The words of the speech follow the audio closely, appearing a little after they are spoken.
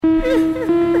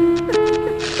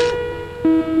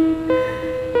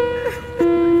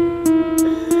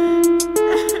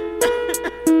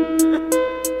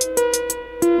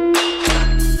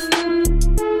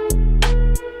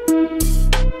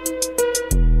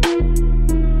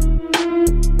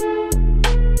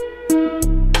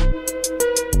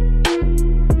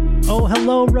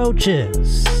Hello,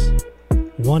 roaches.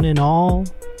 One and all,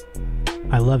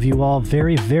 I love you all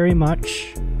very, very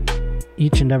much.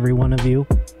 Each and every one of you.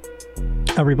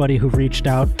 Everybody who reached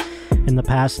out in the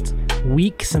past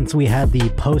week since we had the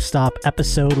post-op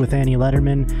episode with Annie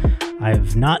Letterman.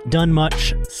 I've not done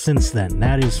much since then,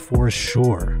 that is for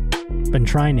sure. Been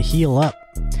trying to heal up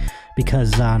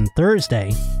because on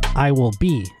Thursday, I will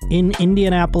be in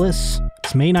Indianapolis.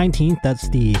 It's May 19th, that's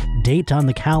the date on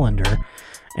the calendar.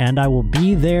 And I will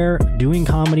be there doing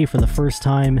comedy for the first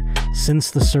time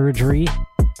since the surgery.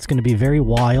 It's going to be very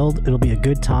wild. It'll be a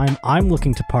good time. I'm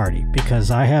looking to party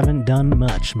because I haven't done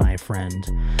much, my friend.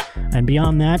 And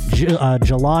beyond that,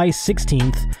 July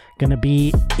 16th, going to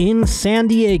be in San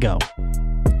Diego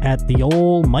at the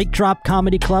old Mic Drop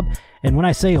Comedy Club. And when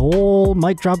I say old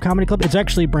Mic Drop Comedy Club, it's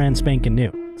actually brand spanking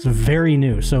new. It's very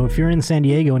new. So if you're in San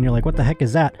Diego and you're like, what the heck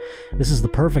is that? This is the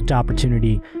perfect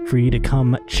opportunity for you to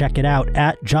come check it out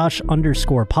at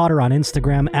Josh_Potter on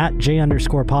Instagram, at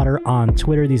J_Potter on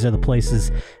Twitter. These are the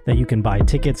places that you can buy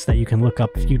tickets, that you can look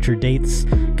up future dates.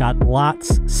 Got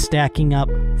lots stacking up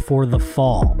for the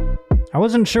fall. I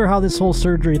wasn't sure how this whole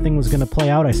surgery thing was going to play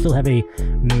out. I still have a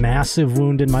massive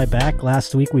wound in my back.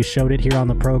 Last week we showed it here on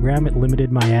the program. It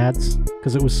limited my ads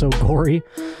because it was so gory.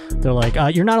 They're like,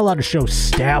 you're not allowed to show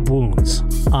stab wounds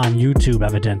on YouTube,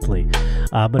 evidently.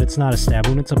 But it's not a stab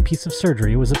wound. It's a piece of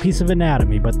surgery. It was a piece of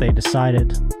anatomy, but they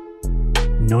decided,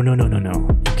 no.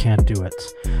 You can't do it.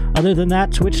 Other than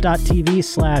that,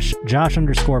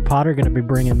 twitch.tv/Josh_Potter. Going to be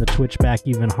bringing the Twitch back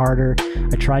even harder.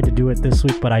 I tried to do it this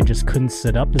week, but I just couldn't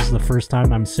sit up. This is the first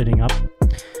time I'm sitting up,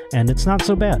 and it's not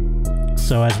so bad.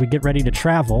 So as we get ready to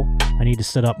travel, I need to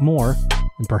sit up more,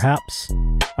 and perhaps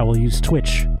I will use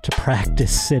Twitch to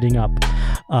practice sitting up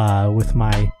with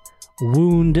my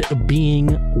wound being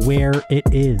where it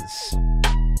is.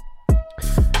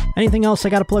 Anything else I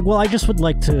got to plug? Well, I just would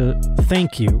like to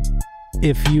thank you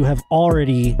if you have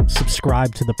already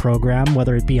subscribed to the program,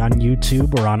 whether it be on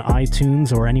YouTube or on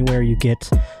iTunes or anywhere you get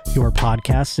your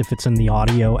podcasts, if it's in the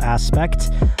audio aspect.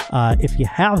 If you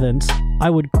haven't, I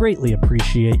would greatly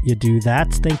appreciate you do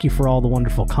that. Thank you for all the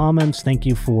wonderful comments. Thank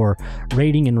you for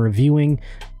rating and reviewing.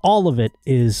 All of it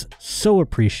is so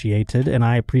appreciated, and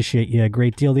I appreciate you a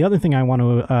great deal. The other thing I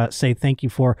want to say thank you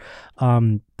for,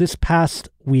 this past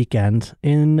weekend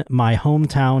in my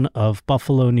hometown of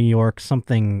Buffalo, New York,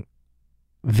 something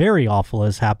very awful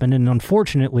has happened, and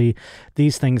unfortunately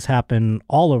these things happen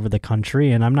all over the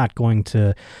country, and I'm not going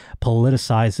to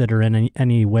politicize it or in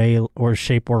any way or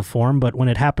shape or form, but when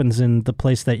it happens in the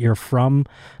place that you're from,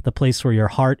 the place where your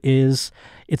heart is,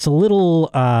 it's a little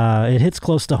it hits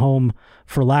close to home,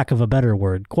 for lack of a better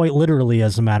word, quite literally,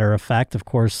 as a matter of fact. Of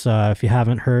course, if you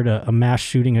haven't heard, a mass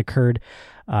shooting occurred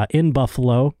in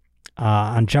Buffalo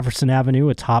on Jefferson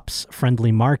Avenue at Tops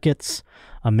Friendly Markets.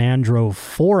 A man drove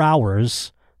 4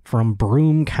 hours from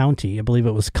Broome County, I believe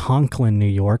it was Conklin, New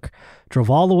York,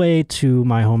 drove all the way to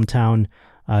my hometown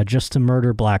just to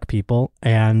murder black people,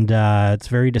 and it's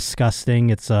very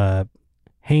disgusting. It's a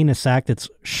heinous act. It's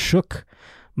shook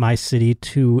my city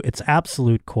to its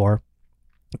absolute core,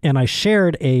 and I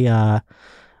shared a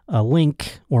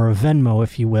link, or a Venmo,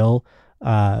 if you will,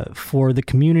 for the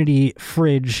community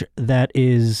fridge that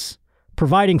is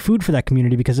providing food for that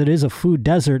community, because it is a food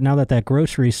desert now that that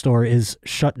grocery store is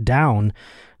shut down.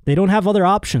 They don't have other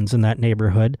options in that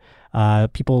neighborhood.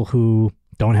 People who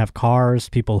don't have cars,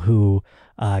 people who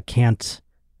can't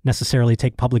necessarily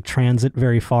take public transit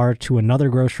very far to another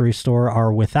grocery store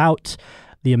are without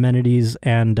the amenities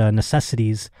and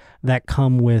necessities that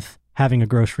come with having a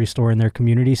grocery store in their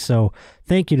community. So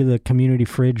thank you to the community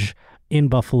fridge in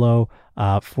Buffalo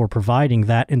for providing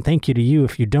that. And thank you to you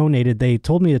if you donated. They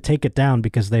told me to take it down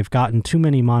because they've gotten too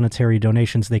many monetary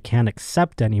donations they can't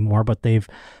accept anymore, but they've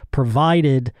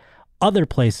provided other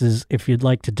places if you'd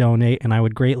like to donate, and I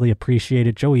would greatly appreciate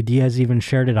it. Joey Diaz even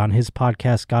shared it on his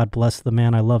podcast. God bless the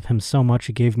man. I love him so much.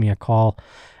 He gave me a call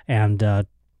and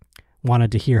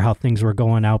wanted to hear how things were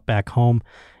going out back home.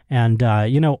 And,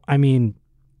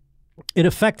 it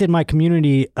affected my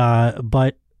community,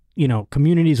 but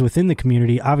communities within the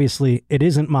community, obviously it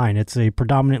isn't mine. It's a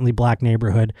predominantly black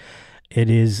neighborhood. It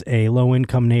is a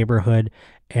low-income neighborhood.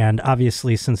 And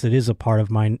obviously, since it is a part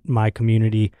of my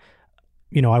community,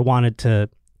 I wanted to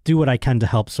do what I can to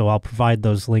help. So I'll provide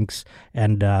those links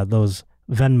and those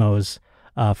Venmos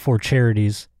for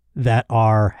charities that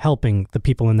are helping the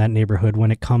people in that neighborhood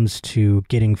when it comes to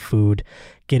getting food,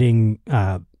 getting,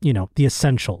 the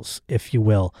essentials, if you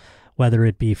will, whether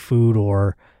it be food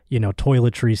or,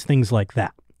 toiletries, things like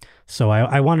that. So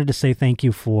I wanted to say thank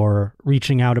you for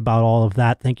reaching out about all of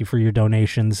that. Thank you for your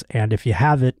donations. And if you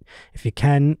have it, if you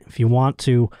can, if you want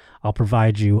to, I'll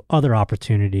provide you other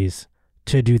opportunities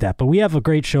to do that. But we have a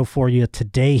great show for you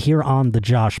today here on the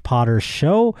Josh Potter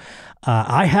Show.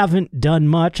 I haven't done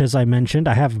much, as I mentioned.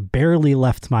 I have barely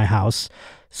left my house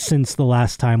since the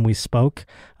last time we spoke,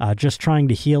 just trying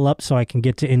to heal up so I can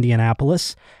get to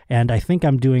Indianapolis. And I think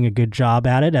I'm doing a good job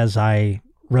at it, as I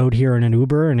rode here in an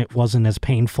Uber and it wasn't as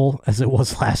painful as it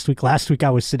was last week. Last week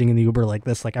I was sitting in the Uber like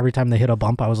this, like every time they hit a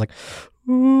bump, I was like,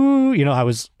 ooh, I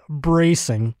was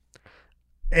bracing.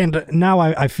 And now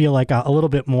I feel like a little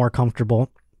bit more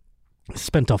comfortable.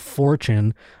 Spent a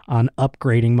fortune on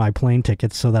upgrading my plane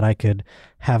tickets so that I could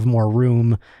have more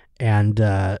room and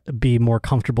be more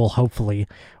comfortable, hopefully,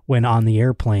 when on the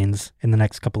airplanes in the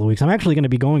next couple of weeks. I'm actually going to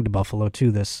be going to Buffalo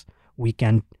too this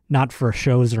weekend, not for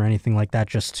shows or anything like that,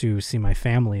 just to see my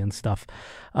family and stuff.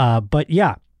 But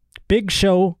yeah, big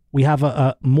show. We have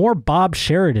a more Bob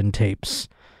Sheridan tapes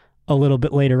a little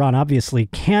bit later on. Obviously,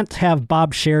 can't have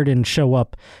Bob Sheridan show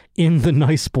up in the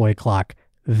Nice Boy Clock.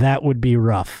 That would be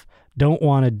rough. Don't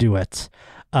want to do it.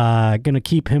 Gonna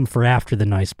keep him for after the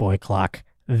Nice Boy Clock.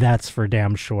 That's for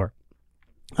damn sure.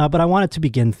 But I wanted to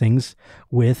begin things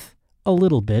with a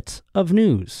little bit of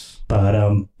news.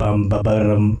 And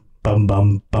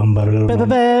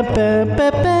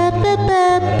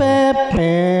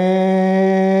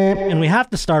we have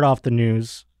to start off the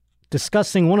news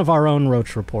discussing one of our own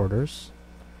Roach reporters.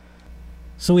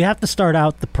 So we have to start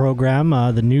out the program,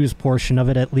 the news portion of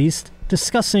it at least,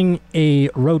 discussing a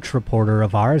Roach reporter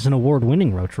of ours, an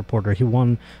award-winning Roach reporter. He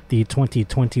won the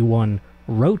 2021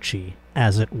 Roachie,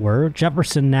 as it were.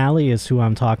 Jefferson Nally is who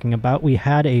I'm talking about. We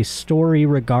had a story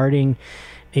regarding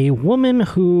a woman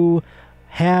who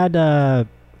had,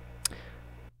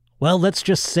 let's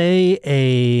just say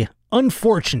a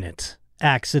unfortunate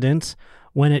accident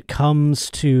when it comes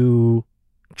to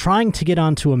trying to get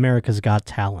onto America's Got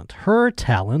Talent. Her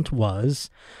talent was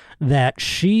that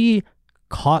she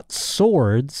caught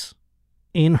swords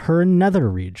in her nether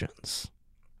regions.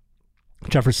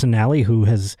 Jefferson Nally, who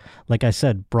has, like I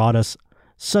said, brought us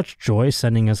such joy,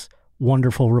 sending us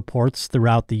wonderful reports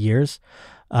throughout the years,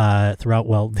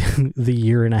 the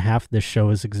year and a half this show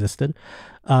has existed.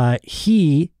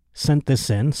 He sent this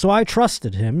in, so I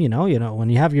trusted him. When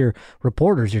you have your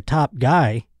reporters, your top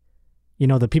guy,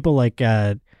 the people like,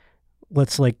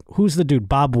 who's the dude?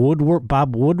 Bob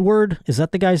Woodward? Is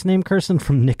that the guy's name, Kirsten,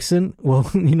 from Nixon? Well,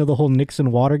 the whole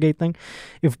Nixon Watergate thing.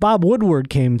 If Bob Woodward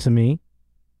came to me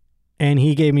and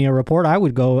he gave me a report, I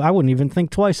wouldn't even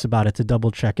think twice about it to double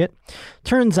check it.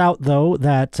 Turns out, though,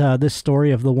 that this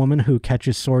story of the woman who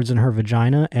catches swords in her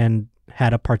vagina and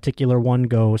had a particular one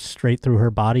go straight through her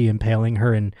body, impaling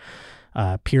her and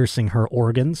piercing her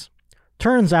organs,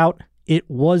 turns out it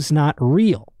was not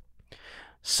real.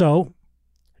 So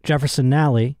Jefferson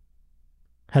Nally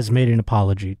has made an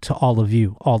apology to all of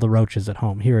you, all the roaches at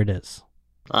home. Here it is.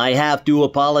 I have to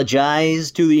apologize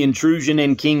to the intrusion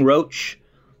in King Roach.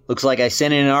 Looks like I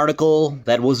sent in an article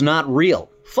that was not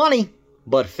real. Funny,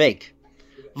 but fake.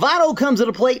 Votto comes to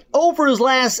the plate over his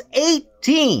last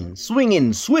 18,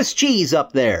 swinging Swiss cheese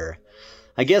up there.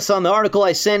 I guess on the article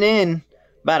I sent in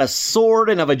about a sword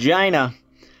and a vagina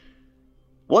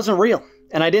wasn't real,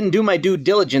 and I didn't do my due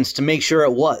diligence to make sure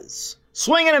it was.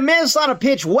 Swing and a miss on a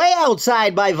pitch way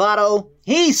outside by Votto.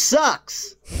 He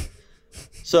sucks.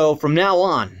 So from now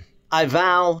on, I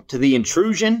vow to the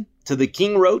intrusion, to the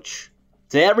King Roach,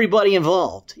 to everybody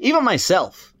involved, even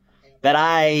myself, that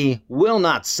I will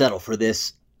not settle for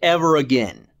this ever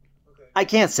again. I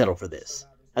can't settle for this.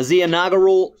 As the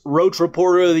inaugural Roach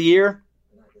Reporter of the Year,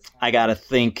 I gotta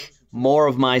think more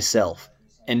of myself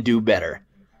and do better.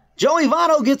 Joey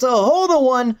Votto gets a hold of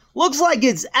one. Looks like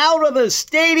it's out of the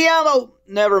stadium. Oh,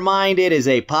 never mind. It is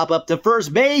a pop-up to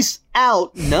first base.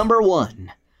 Out number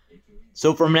 1.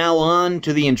 So from now on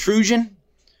to the intrusion,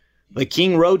 the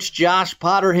King Roach Josh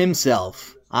Potter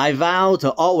himself. I vow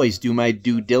to always do my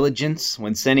due diligence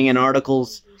when sending in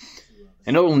articles,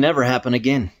 and it'll never happen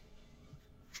again.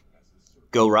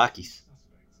 Go Rockies.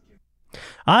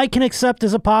 I can accept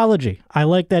his apology. I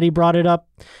like that he brought it up,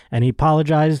 and he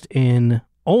apologized in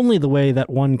only the way that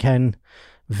one can.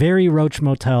 Very Roach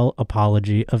Motel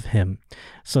apology of him.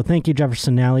 So thank you,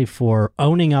 Jefferson Nally, for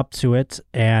owning up to it,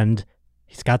 and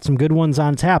he's got some good ones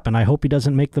on tap, and I hope he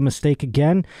doesn't make the mistake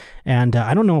again. And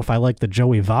I don't know if I like the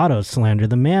Joey Votto slander.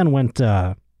 The man went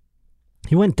down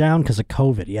because of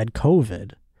COVID. He had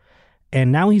COVID,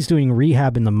 and now he's doing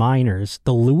rehab in the minors.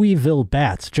 The Louisville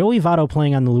Bats. Joey Votto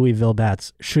playing on the Louisville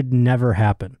Bats should never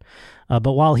happen.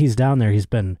 But while he's down there, he's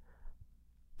been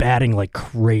batting like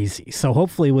crazy. So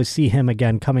hopefully we'll see him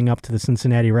again coming up to the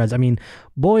Cincinnati Reds. I mean,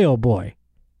 boy, oh boy,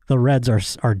 the Reds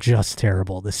are just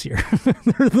terrible this year.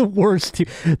 They're the worst team.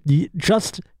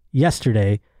 Just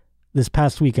yesterday, this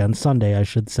past weekend, Sunday, I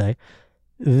should say,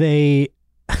 they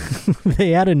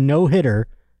had a no-hitter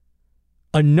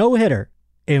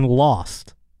and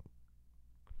lost.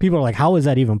 People are like, how is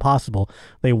that even possible?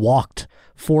 They walked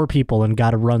 4 people and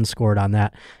got a run scored on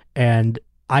that. And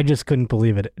I just couldn't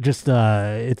believe it. Just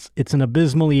it's an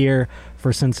abysmal year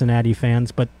for Cincinnati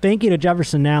fans. But thank you to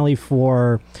Jefferson Nally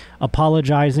for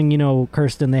apologizing. You know,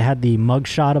 Kirsten, they had the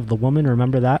mugshot of the woman.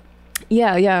 Remember that?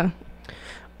 Yeah.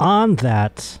 On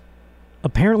that,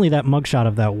 apparently that mugshot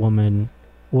of that woman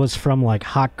was from like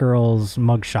Hot Girls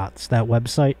Mugshots, that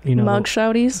website. You know,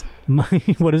 Mugshouties.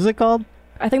 What is it called?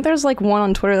 I think there's like one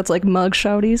on Twitter that's like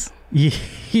Mugshouties.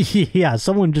 Yeah,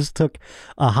 someone just took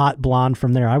a hot blonde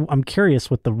from there. I'm curious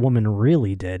what the woman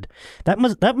really did. That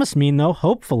must mean, though,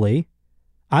 hopefully,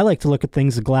 I like to look at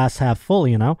things a glass half full,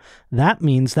 you know? That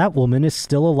means that woman is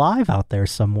still alive out there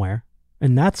somewhere.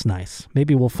 And that's nice.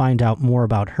 Maybe we'll find out more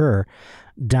about her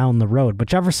down the road. But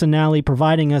Jefferson Nally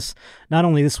providing us not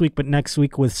only this week, but next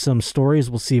week with some stories.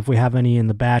 We'll see if we have any in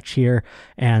the batch here.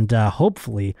 And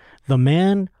hopefully the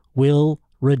man will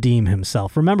redeem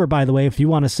himself. Remember, by the way, if you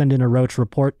want to send in a Roach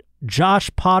report,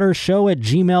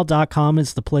 joshpottershow@gmail.com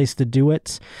is the place to do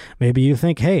it. Maybe you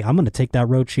think, hey, I'm going to take that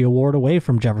Roachy Award away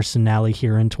from Jefferson Nally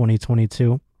here in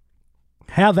 2022.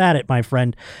 Have at it, my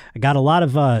friend. I got a lot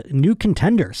of new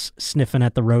contenders sniffing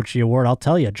at the Roachy Award. I'll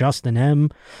tell you, Justin M.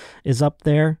 is up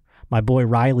there. My boy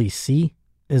Riley C.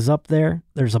 is up there.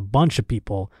 There's a bunch of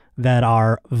people that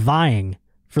are vying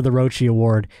for the Roachy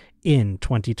Award in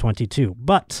 2022.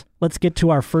 But let's get to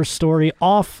our first story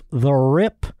off the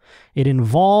rip. It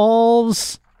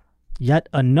involves yet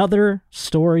another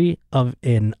story of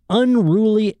an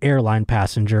unruly airline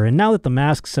passenger. And now that the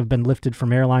masks have been lifted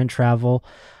from airline travel,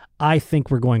 I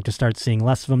think we're going to start seeing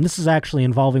less of them. This is actually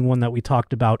involving one that we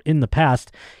talked about in the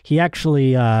past. He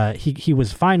actually, he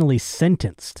was finally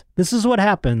sentenced. This is what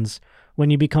happens when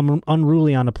you become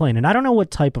unruly on a plane. And I don't know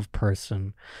what type of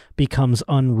person becomes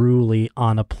unruly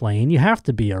on a plane. You have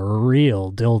to be a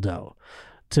real dildo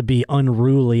to be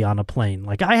unruly on a plane.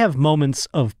 Like, I have moments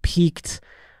of peaked,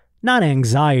 not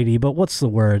anxiety, but what's the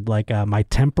word? Like my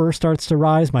temper starts to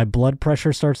rise, my blood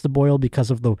pressure starts to boil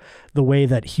because of the way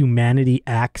that humanity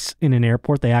acts in an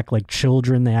airport. They act like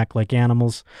children, they act like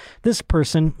animals. This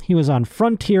person, he was on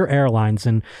Frontier Airlines,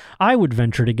 and I would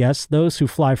venture to guess those who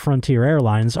fly Frontier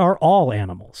Airlines are all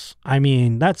animals. I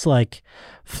mean, that's like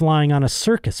flying on a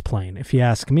circus plane, if you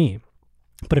ask me.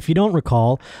 But if you don't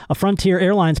recall, a Frontier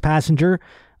Airlines passenger,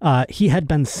 he had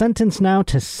been sentenced now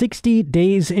to 60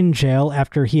 days in jail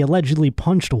after he allegedly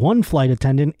punched one flight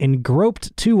attendant and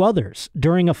groped 2 others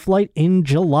during a flight in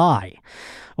July.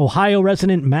 Ohio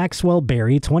resident Maxwell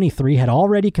Berry, 23, had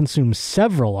already consumed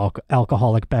several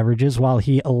alcoholic beverages while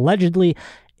he allegedly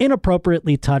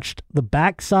inappropriately touched the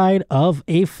backside of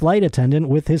a flight attendant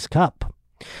with his cup.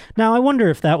 Now, I wonder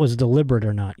if that was deliberate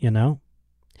or not, you know?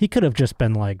 He could have just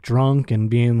been like drunk and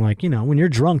being like, you know, when you're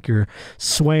drunk, you're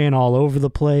swaying all over the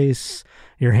place,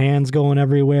 your hands going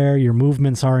everywhere, your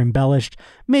movements are embellished.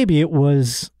 Maybe it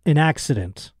was an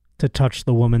accident to touch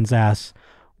the woman's ass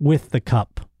with the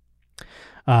cup.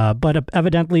 But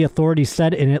evidently authorities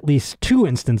said in at least 2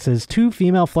 instances, 2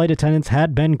 female flight attendants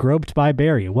had been groped by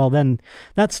Berry. Well, then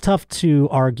that's tough to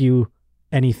argue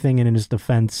anything in his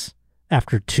defense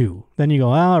after 2. Then you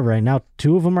go, all right, now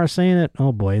 2 of them are saying it.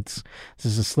 Oh boy, this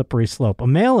is a slippery slope. A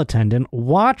male attendant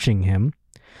watching him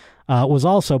was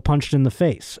also punched in the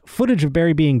face. Footage of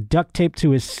Berry being duct taped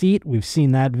to his seat, we've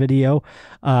seen that video,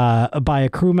 by a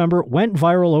crew member, went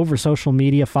viral over social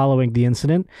media following the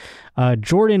incident.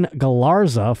 Jordan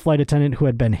Galarza, a flight attendant who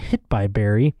had been hit by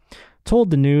Berry,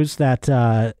 told the news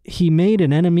that he made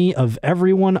an enemy of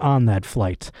everyone on that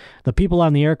flight. The people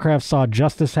on the aircraft saw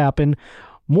justice happen.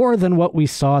 More than what we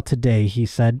saw today, he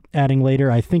said, adding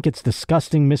later, I think it's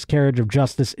disgusting miscarriage of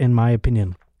justice in my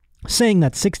opinion. Saying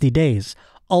that 60 days,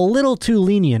 a little too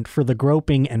lenient for the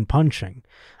groping and punching.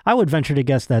 I would venture to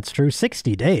guess that's true.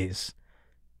 60 days.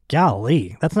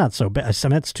 Golly, that's not so bad. So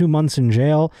that's 2 months in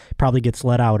jail. Probably gets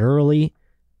let out early.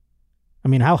 I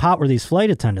mean, how hot were these flight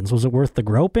attendants? Was it worth the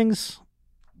gropings?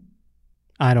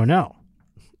 I don't know.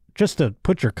 Just to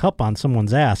put your cup on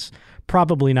someone's ass,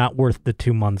 probably not worth the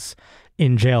 2 months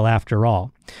in jail after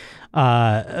all.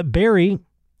 Berry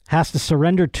has to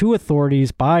surrender to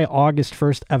authorities by August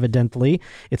 1st, evidently.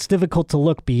 It's difficult to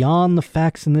look beyond the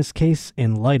facts in this case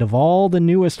in light of all the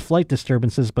newest flight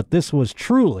disturbances, but this was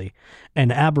truly an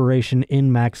aberration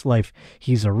in Mac's life.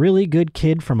 He's a really good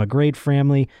kid from a great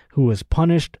family who was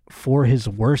punished for his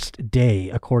worst day,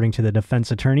 according to the defense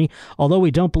attorney. Although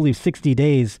we don't believe 60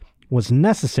 days was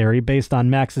necessary based on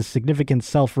Max's significant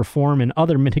self-reform and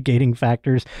other mitigating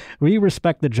factors, we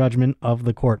respect the judgment of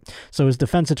the court. So his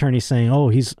defense attorney saying, oh,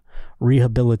 he's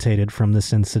rehabilitated from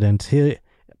this incident.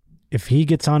 If he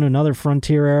gets on another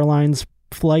Frontier Airlines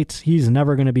flight, he's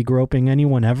never going to be groping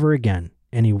anyone ever again.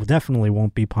 And he definitely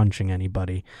won't be punching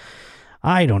anybody.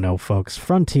 I don't know, folks.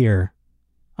 Frontier,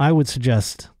 I would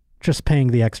suggest just paying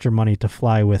the extra money to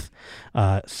fly with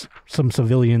some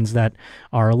civilians that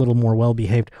are a little more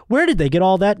well-behaved. Where did they get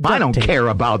all that duct I don't tape? care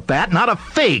about that, not a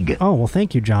fig. Oh, well,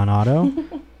 thank you, John Otto.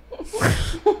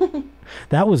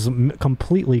 That was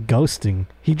completely ghosting.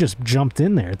 He just jumped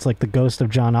in there. It's like the ghost of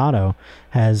John Otto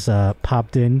has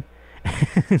popped in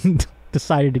and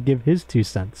decided to give his 2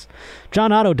 cents.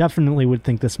 John Otto definitely would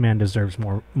think this man deserves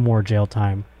more jail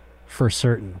time for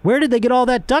certain. Where did they get all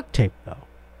that duct tape, though?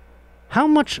 How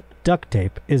much duct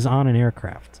tape is on an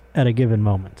aircraft at a given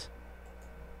moment?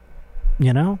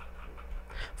 You know?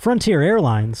 Frontier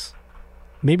Airlines,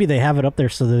 maybe they have it up there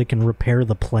so that they can repair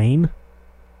the plane.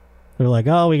 They're like,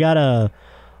 oh, we got a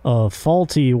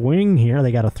faulty wing here.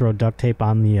 They got to throw duct tape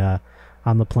on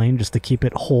the plane just to keep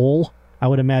it whole. I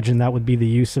would imagine that would be the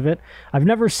use of it. I've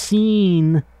never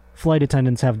seen flight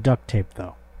attendants have duct tape,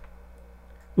 though.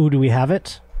 Ooh, do we have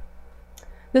it?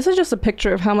 This is just a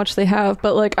picture of how much they have,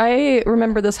 but like I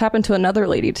remember this happened to another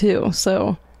lady too,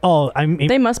 so I mean,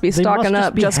 they must be stocking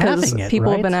up just because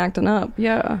people have been right? acting up.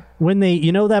 Yeah. When they,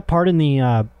 you know that part in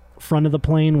the front of the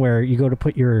plane where you go to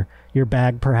put your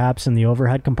bag perhaps in the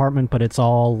overhead compartment, but it's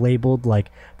all labeled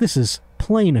like this is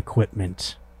plane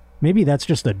equipment. Maybe that's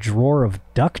just a drawer of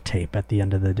duct tape at the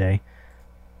end of the day.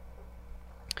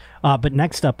 But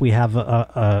next up we have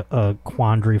a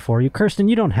quandary for you. Kirsten,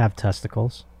 you don't have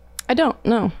testicles. I don't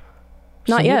know.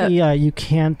 Not so yet. Maybe, you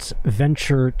can't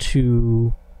venture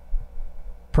to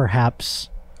perhaps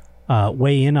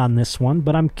weigh in on this one,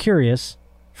 but I'm curious,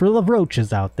 for the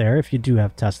roaches out there, if you do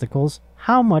have testicles,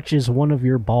 how much is one of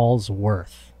your balls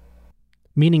worth?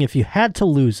 Meaning, if you had to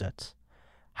lose it,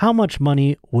 how much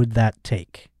money would that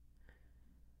take?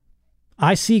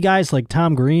 I see guys like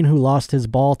Tom Green who lost his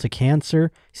ball to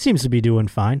cancer. He seems to be doing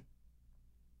fine.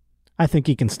 I think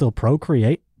he can still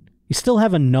procreate. You still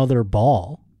have another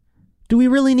ball. Do we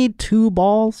really need 2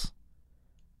 balls?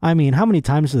 I mean, how many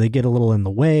times do they get a little in the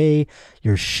way?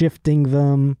 You're shifting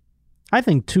them. I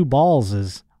think 2 balls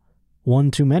is one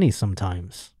too many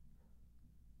sometimes.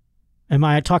 Am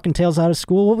I talking tales out of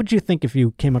school? What would you think if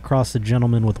you came across a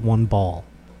gentleman with 1 ball?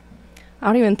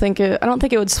 I don't think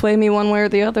it would sway me one way or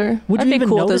the other. Would I'd you be even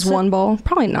cool with notice this it? 1 ball.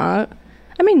 Probably not.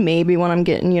 I mean, maybe when I'm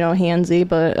getting, handsy,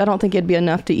 but I don't think it'd be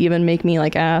enough to even make me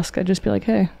like ask. I'd just be like,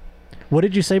 hey. What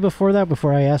did you say before that,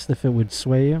 before I asked if it would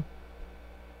sway you?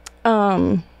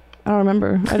 I don't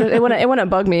remember. It wouldn't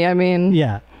bug me. I mean,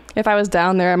 Yeah. if I was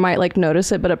down there, I might like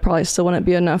notice it, but it probably still wouldn't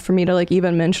be enough for me to like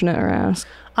even mention it or ask.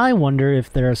 I wonder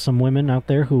if there are some women out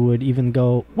there who would even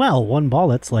go, well, 1 ball,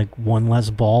 that's like 1 less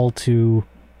ball to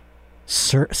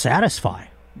satisfy.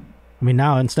 I mean,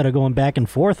 now instead of going back and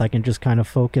forth, I can just kind of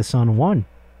focus on 1.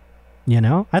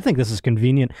 I think this is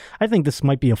convenient. I think this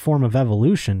might be a form of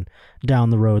evolution down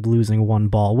the road, losing 1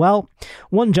 ball. Well,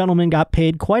 one gentleman got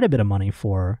paid quite a bit of money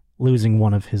for losing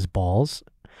 1 of his balls.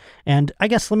 And I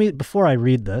guess before I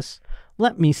read this,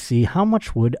 let me see, how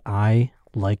much would I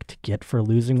like to get for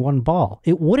losing 1 ball?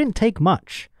 It wouldn't take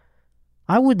much.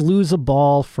 I would lose a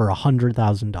ball for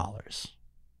 $100,000.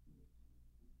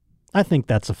 I think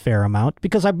that's a fair amount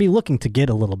because I'd be looking to get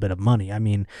a little bit of money. I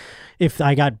mean, if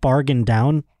I got bargained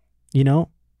down,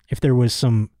 if there was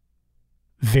some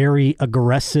very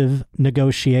aggressive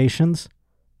negotiations,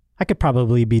 I could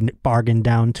probably be bargained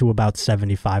down to about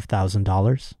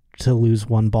 $75,000 to lose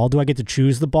 1 ball. Do I get to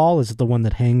choose the ball? Is it the one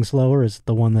that hangs lower? Is it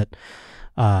the one that,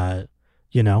 I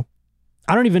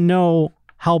don't even know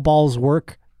how balls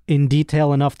work in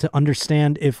detail enough to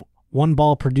understand if 1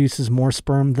 ball produces more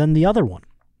sperm than the other one.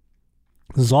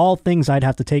 This is all things I'd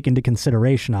have to take into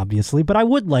consideration, obviously, but I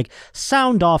would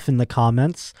sound off in the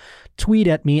comments. Tweet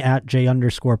at me at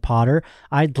 @J_Potter.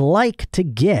 I'd like to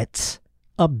get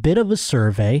a bit of a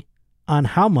survey on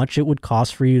how much it would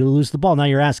cost for you to lose the ball. Now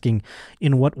you're asking,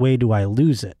 in what way do I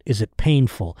lose it? Is it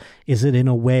painful? Is it in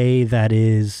a way that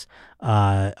is,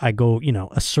 I go,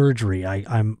 a surgery,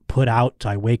 I'm put out,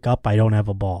 I wake up, I don't have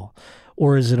a ball?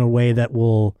 Or is it a way that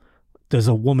will Does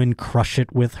a woman crush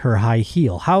it with her high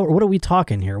heel? What are we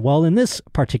talking here? Well, in this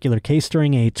particular case,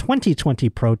 during a 2020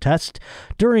 protest,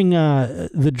 during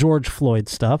the George Floyd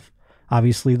stuff,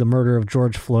 obviously the murder of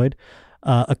George Floyd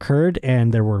occurred,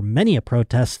 and there were many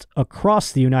protests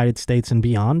across the United States and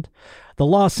beyond. The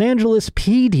Los Angeles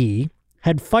PD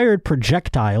had fired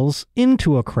projectiles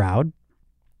into a crowd.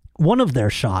 One of their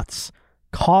shots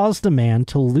caused a man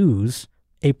to lose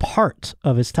a part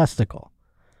of his testicle.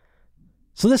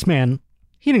 So this man,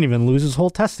 he didn't even lose his whole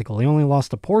testicle. He only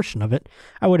lost a portion of it.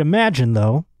 I would imagine,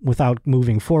 though, without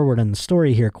moving forward in the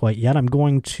story here quite yet, I'm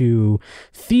going to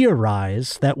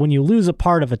theorize that when you lose a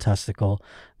part of a testicle,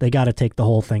 they got to take the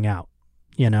whole thing out.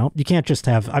 You know, you can't just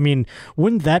have, I mean,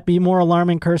 wouldn't that be more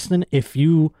alarming, Kirsten, if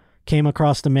you came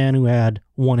across a man who had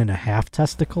 1.5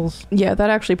 testicles? Yeah, that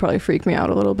actually probably freaked me out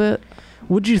a little bit.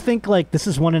 Would you think, like, this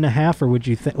is 1.5, or would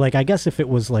you think, like, I guess if it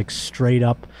was, like, straight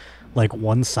up, like,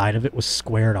 one side of it was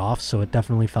squared off, so it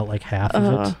definitely felt like half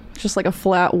of it. Just like a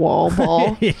flat wall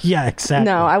ball. Yeah, exactly.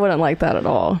 No, I wouldn't like that at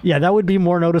all. Yeah, that would be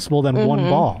more noticeable than one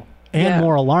ball. And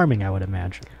more alarming, I would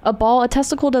imagine. A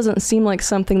testicle doesn't seem like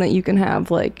something that you can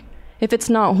have, like, if it's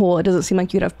not whole, it doesn't seem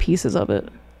like you'd have pieces of it.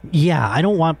 Yeah, I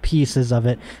don't want pieces of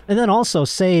it. And then also,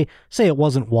 say it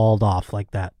wasn't walled off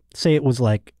like that. Say it was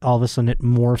like, all of a sudden it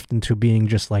morphed into being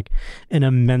just like an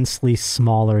immensely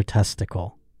smaller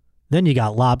testicle. Then you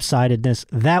got lopsidedness.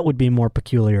 That would be more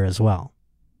peculiar as well,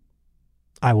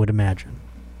 I would imagine,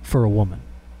 for a woman.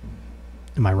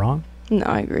 Am I wrong? No,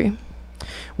 I agree.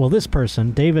 Well, this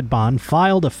person, David Bond,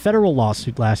 filed a federal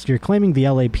lawsuit last year claiming the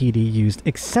LAPD used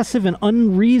excessive and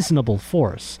unreasonable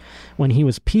force when he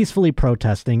was peacefully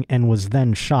protesting and was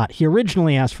then shot. He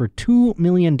originally asked for $2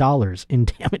 million in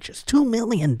damages. $2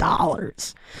 million.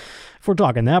 If we're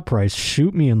talking that price,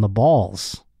 shoot me in the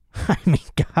balls. I mean,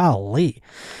 golly.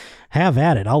 Have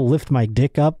at it. I'll lift my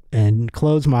dick up and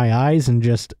close my eyes and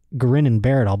just grin and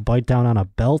bear it. I'll bite down on a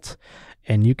belt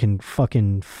and you can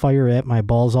fucking fire at my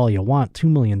balls all you want. $2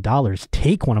 million.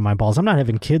 Take one of my balls. I'm not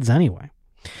having kids anyway.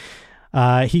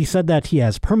 He said that he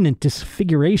has permanent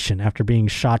disfiguration after being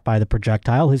shot by the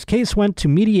projectile. His case went to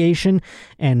mediation,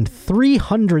 and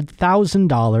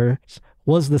 $300,000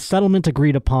 was the settlement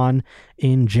agreed upon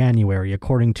in January,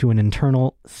 according to an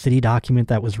internal city document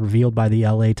that was revealed by the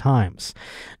LA Times.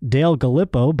 Dale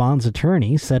Gallipo, Bond's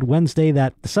attorney, said Wednesday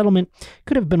that the settlement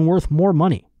could have been worth more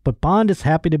money, but Bond is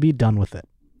happy to be done with it.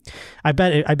 I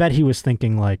bet he was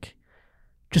thinking, like,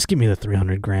 just give me the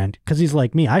 $300,000, because he's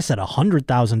like me. I said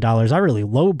 $100,000. I really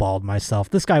lowballed myself.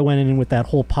 This guy went in with that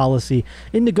whole policy.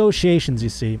 In negotiations, you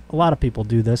see, a lot of people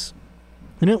do this,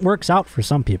 and it works out for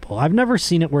some people. I've never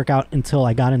seen it work out until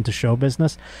I got into show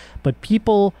business, but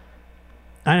people...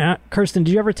 Kirsten,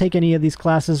 do you ever take any of these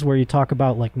classes where you talk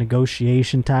about, like,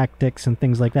 negotiation tactics and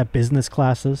things like that, business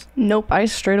classes? Nope, I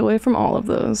strayed away from all of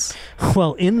those.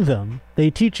 Well, in them,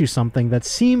 they teach you something that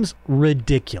seems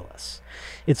ridiculous.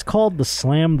 It's called the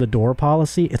slam the door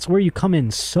policy. It's where you come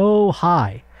in so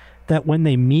high that when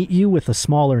they meet you with a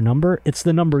smaller number, it's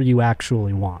the number you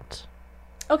actually want.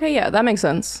 Okay, yeah, that makes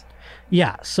sense.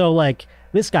 Yeah, so, like,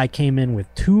 this guy came in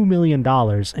with $2 million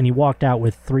and he walked out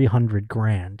with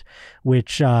 $300,000,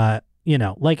 which, you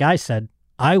know, like I said,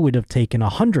 I would have taken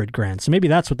 $100,000. So maybe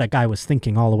that's what that guy was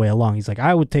thinking all the way along. He's like,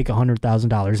 I would take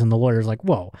 $100,000. And the lawyer's like,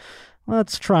 whoa,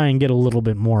 let's try and get a little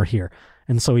bit more here.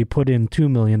 And so he put in $2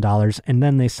 million, and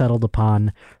then they settled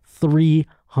upon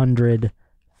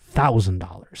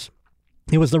 $300,000.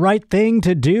 It was the right thing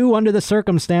to do under the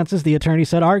circumstances, the attorney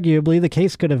said. Arguably, the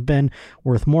case could have been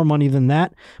worth more money than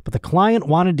that, but the client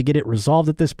wanted to get it resolved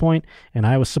at this point, and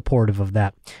I was supportive of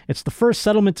that. It's the first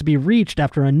settlement to be reached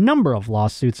after a number of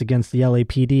lawsuits against the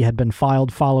LAPD had been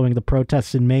filed following the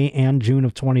protests in May and June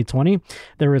of 2020.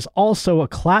 There is also a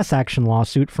class action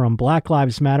lawsuit from Black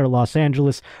Lives Matter Los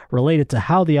Angeles related to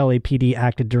how the LAPD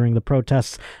acted during the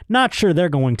protests. Not sure they're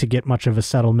going to get much of a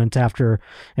settlement after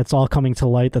it's all coming to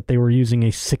light that they were using a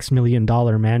 $6 million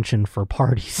mansion for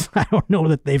parties. I don't know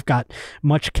that they've got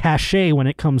much cachet when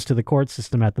it comes to the court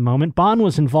system at the moment. Bond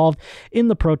was involved in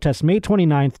the protest May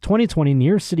 29th, 2020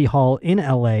 near City Hall in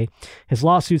LA. His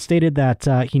lawsuit stated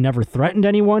that he never threatened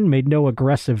anyone, made no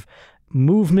aggressive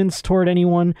movements toward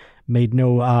anyone, made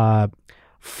no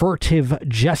furtive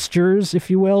gestures,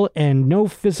 if you will, and no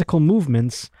physical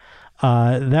movements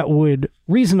that would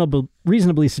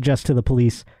reasonably suggest to the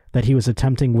police that he was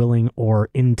attempting, willing, or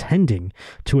intending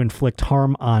to inflict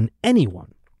harm on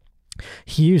anyone.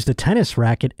 He used a tennis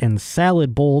racket and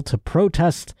salad bowl to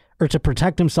protest or to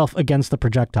protect himself against the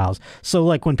projectiles. So,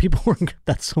 like, when people were...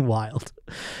 That's so wild.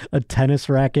 A tennis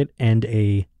racket and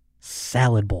a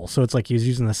salad bowl. So it's like he was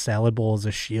using the salad bowl as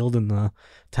a shield and the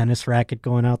tennis racket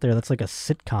going out there. That's like a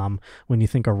sitcom when you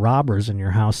think of robbers in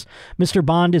your house. Mr.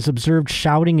 Bond is observed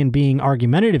shouting and being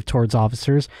argumentative towards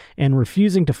officers and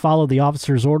refusing to follow the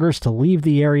officers' orders to leave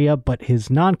the area, but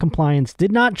his noncompliance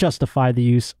did not justify the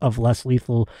use of less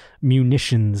lethal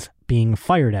munitions being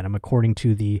fired at him, according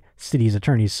to the city's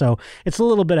attorneys. So it's a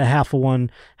little bit of half of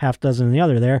one, half dozen of the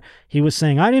other there. He was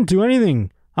saying, I didn't do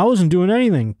anything. I wasn't doing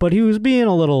anything. But he was being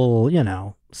a little,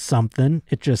 something.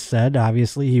 It just said,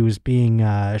 obviously, he was being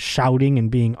shouting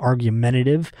and being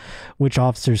argumentative, which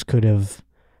officers could have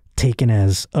taken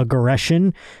as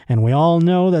aggression. And we all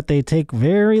know that they take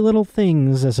very little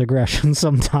things as aggression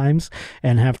sometimes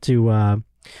and have to,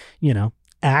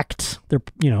 act. They're,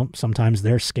 sometimes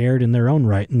they're scared in their own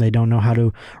right and they don't know how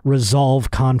to resolve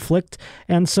conflict.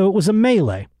 And so it was a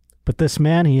melee. But this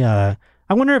man, I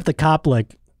wonder if the cop,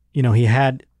 he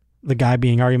had the guy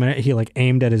being argumentative, he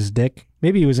aimed at his dick.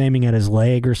 Maybe he was aiming at his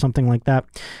leg or something like that.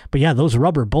 But yeah, those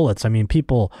rubber bullets,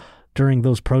 people during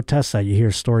those protests that you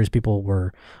hear stories, people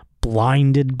were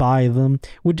blinded by them.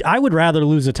 I would rather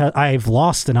lose a test. I've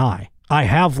lost an eye. I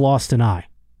have lost an eye.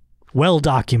 Well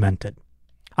documented.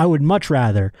 I would much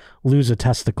rather lose a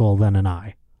testicle than an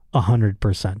eye.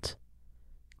 100%.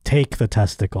 Take the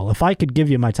testicle. If I could give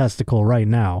you my testicle right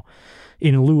now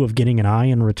in lieu of getting an eye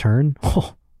in return,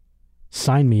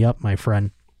 sign me up, my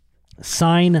friend.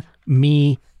 Sign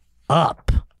me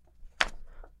up.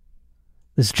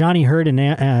 This Johnny Depp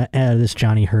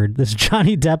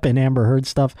and Amber Heard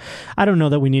stuff, I don't know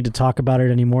that we need to talk about it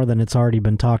any more than it's already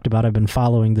been talked about. I've been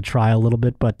following the trial a little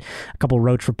bit, but a couple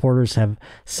Roach reporters have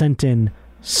sent in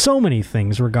so many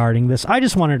things regarding this. I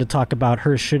just wanted to talk about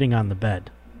her shitting on the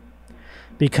bed,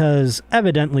 because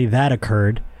evidently that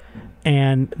occurred,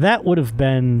 and that would have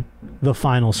been the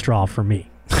final straw for me.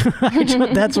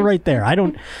 That's right there.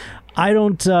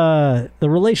 The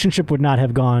relationship would not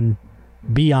have gone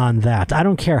beyond that. I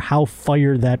don't care how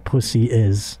fired that pussy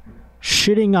is.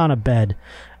 Shitting on a bed.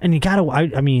 And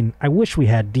I wish we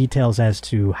had details as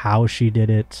to how she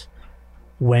did it,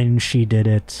 when she did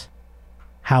it,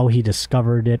 how he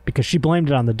discovered it, because she blamed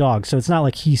it on the dog. So it's not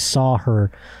like he saw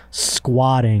her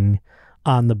squatting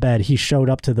on the bed. He showed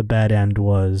up to the bed and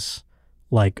was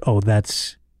like, oh,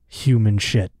 that's human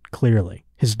shit, clearly.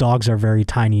 His dogs are very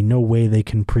tiny. No way they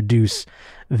can produce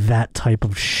that type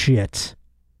of shit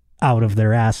out of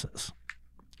their asses.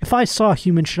 If I saw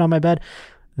human shit on my bed,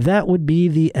 that would be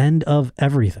the end of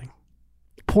everything.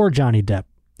 Poor Johnny Depp.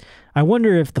 I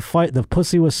wonder if the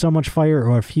pussy was so much fire,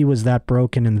 or if he was that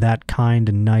broken and that kind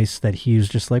and nice that he was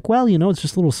just like, well, it's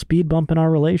just a little speed bump in our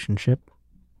relationship.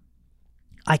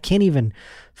 I can't even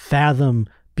fathom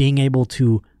being able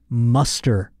to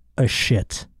muster a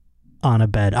shit on a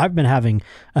bed. I've been having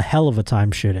a hell of a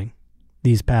time shitting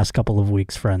these past couple of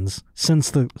weeks, friends.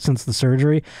 Since the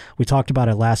surgery, we talked about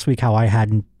it last week, how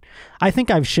I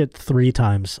think I've shit 3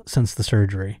 times since the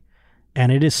surgery, and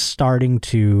it is starting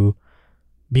to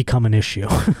become an issue.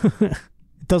 It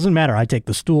doesn't matter. I take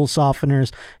the stool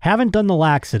softeners, haven't done the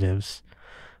laxatives,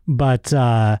 but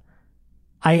I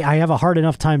have a hard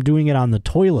enough time doing it on the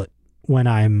toilet when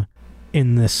I'm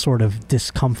in this sort of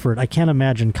discomfort. I can't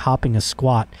imagine copping a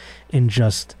squat and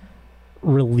just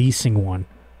releasing one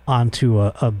onto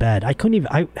a bed. I couldn't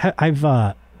even.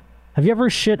 Have you ever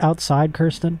shit outside,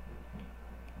 Kirsten?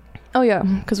 Oh yeah,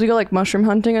 because we go mushroom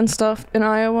hunting and stuff in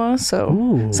Iowa, so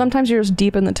Ooh. Sometimes you're just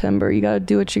deep in the timber. You gotta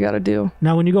do what you gotta do.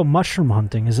 Now, when you go mushroom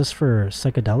hunting, is this for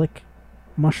psychedelic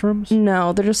mushrooms?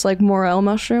 No, they're just morel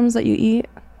mushrooms that you eat.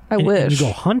 I wish. And you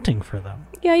go hunting for them?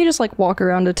 Yeah, you just walk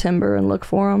around a timber and look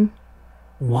for them.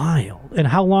 Wild. And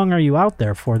how long are you out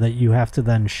there for that you have to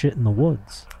then shit in the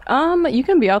woods? You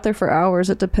can be out there for hours.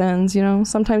 It depends,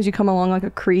 Sometimes you come along a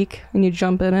creek and you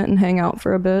jump in it and hang out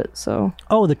for a bit, so.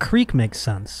 Oh, the creek makes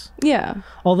sense. Yeah.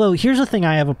 Although, here's the thing,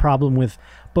 I have a problem with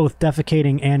both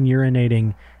defecating and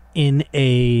urinating in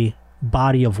a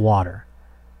body of water.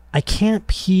 I can't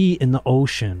pee in the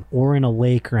ocean or in a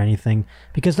lake or anything,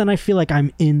 because then I feel like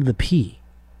I'm in the pee.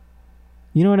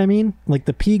 You know what I mean?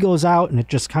 The pee goes out and it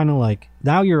just kind of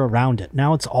now you're around it.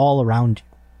 Now it's all around you.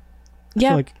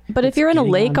 Yeah, but if you're in a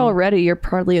lake already, you're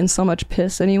probably in so much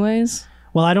piss anyways.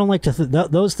 Well, I don't like to...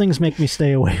 those things make me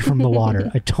stay away from the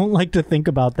water. I don't like to think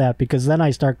about that, because then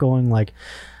I start going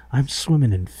I'm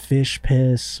swimming in fish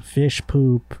piss, fish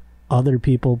poop, other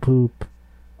people poop,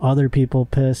 other people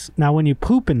piss. Now, when you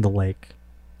poop in the lake,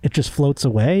 it just floats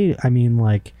away?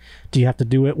 Do you have to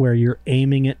do it where you're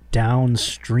aiming it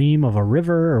downstream of a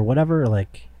river or whatever?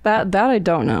 That I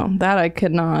don't know. That I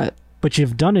could not. But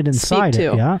you've done it inside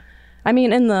it, yeah?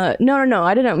 No,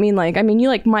 I didn't mean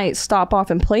you might stop off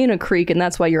and play in a creek and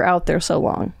that's why you're out there so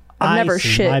long.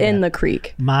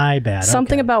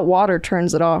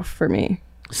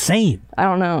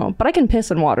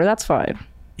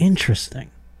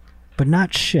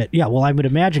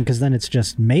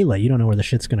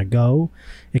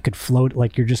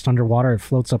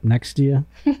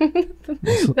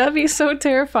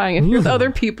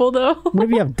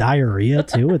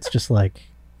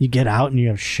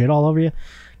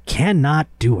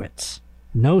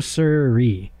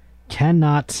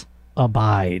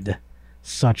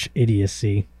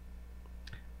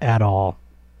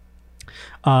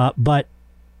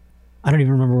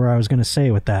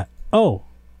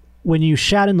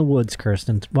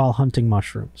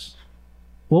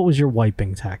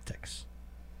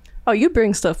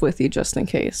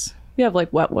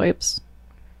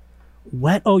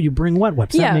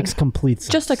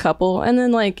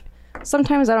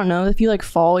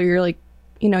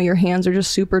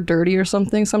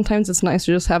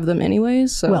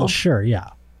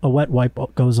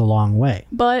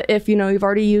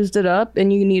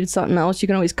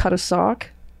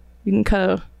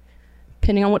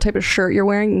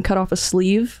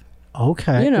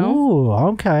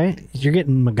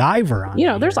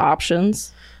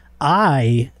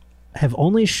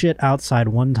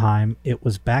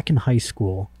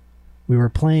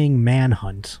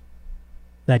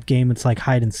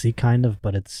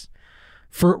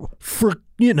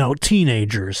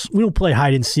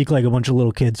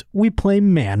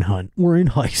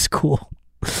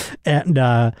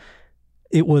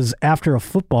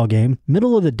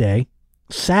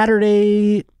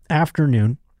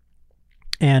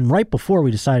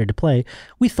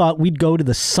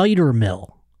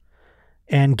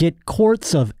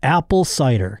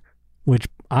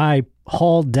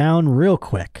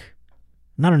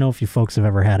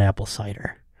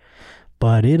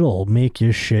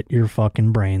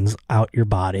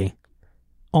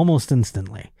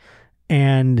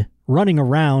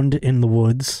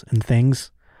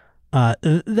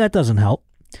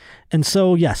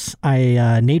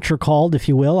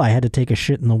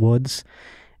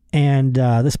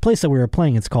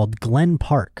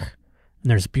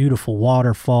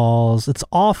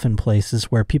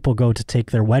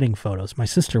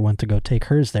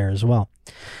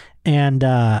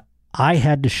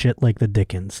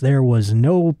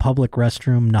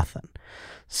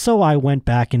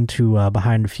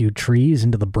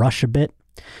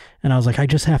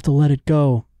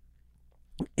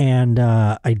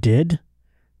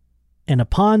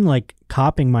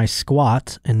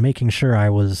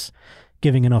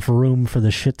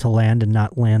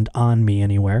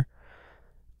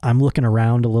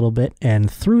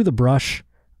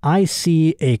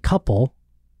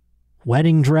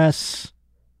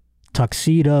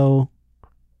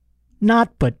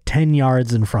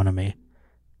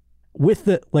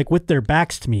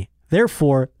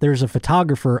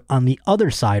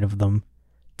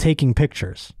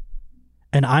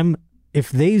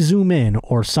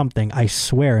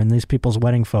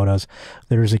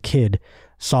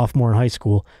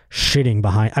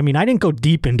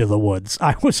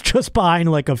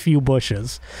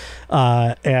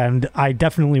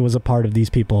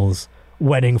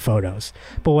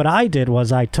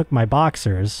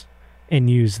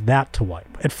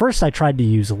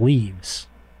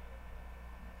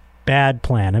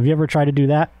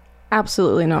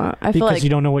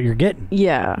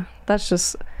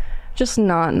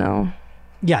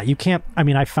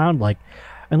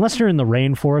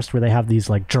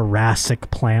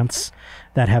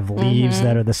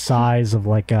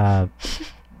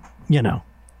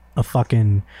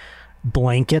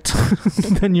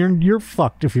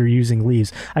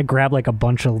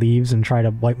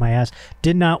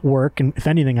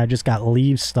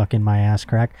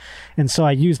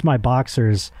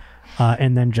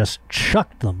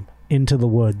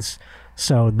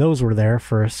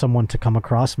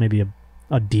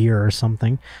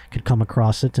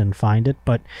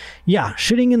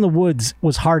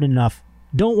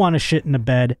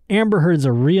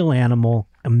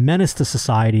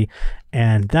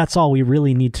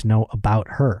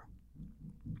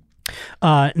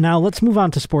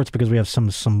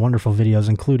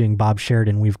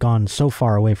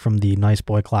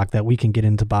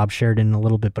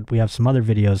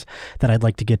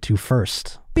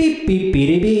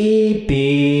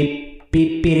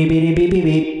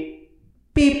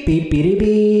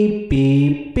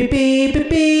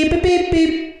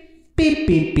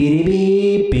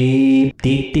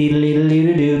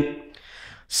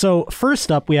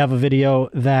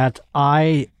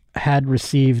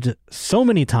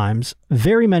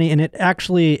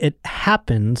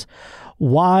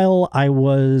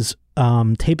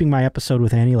 taping my episode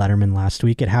with Annie Letterman last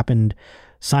week. It happened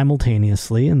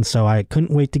simultaneously, and so I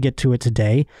couldn't wait to get to it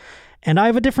today. And I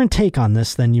have a different take on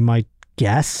this than you might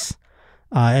guess.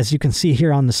 As you can see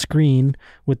here on the screen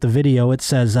with the video, it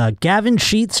says, Gavin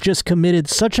Sheets just committed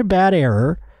such a bad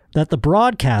error that the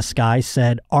broadcast guy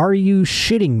said, "Are you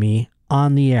shitting me?"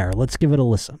 on the air. Let's give it a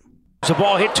listen. There's a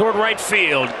ball hit toward right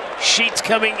field. Sheets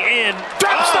coming in.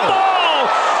 Drops the ball!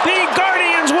 The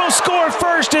Guardians will score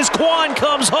first as Kwan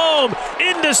comes home.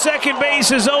 Into second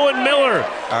base is Owen Miller.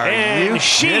 And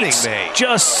Sheets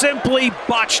just simply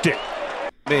botched it.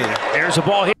 There's a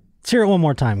ball hit. Let's hear it one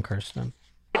more time, Kirsten.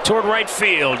 Toward right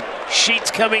field.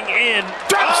 Sheets coming in.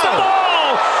 Drops the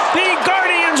ball! The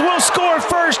Guardians will score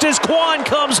first as Kwan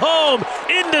comes home.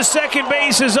 Into second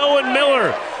base is Owen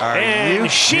Miller. And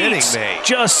Sheets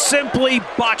just simply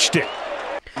botched it.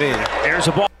 There's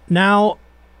a ball. Now,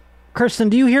 Kirsten,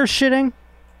 do you hear shitting?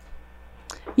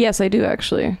 Yes, I do,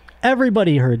 actually.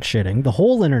 Everybody heard shitting. The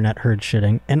whole internet heard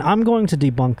shitting. And I'm going to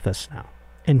debunk this now.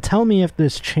 And tell me if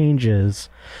this changes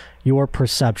your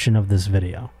perception of this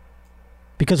video.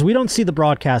 Because we don't see the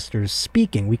broadcasters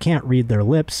speaking. We can't read their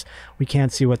lips. We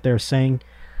can't see what they're saying.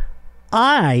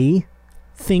 I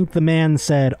think the man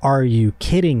said, "Are you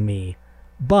kidding me?"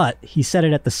 But he said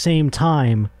it at the same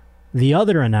time the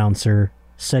other announcer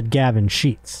said Gavin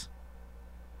Sheets.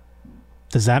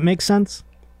 Does that make sense?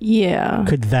 Yeah.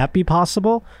 Could that be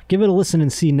possible? Give it a listen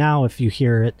and see now if you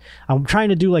hear it. I'm trying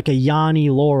to do like a Yanni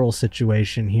Laurel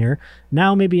situation here.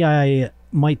 Now maybe I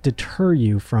might deter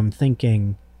you from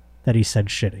thinking that he said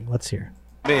shitting. Let's hear.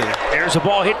 There's a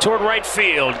ball hit toward right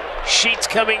field. Sheets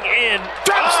coming in.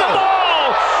 Drops the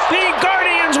ball! The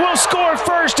Guardians will score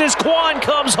first as Kwan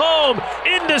comes home.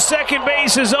 Into second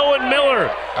base is Owen Miller.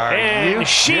 And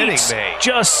Sheets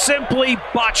just simply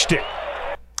botched it.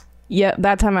 Yeah,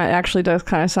 that time it actually does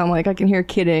kind of sound like I can hear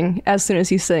kidding as soon as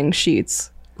he's saying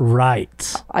Sheets.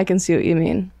 Right. I can see what you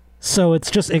mean. So it's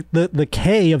just the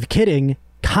K of kidding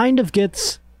kind of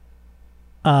gets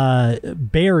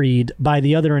buried by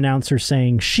the other announcer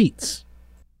saying Sheets.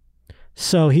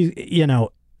 So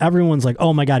everyone's like,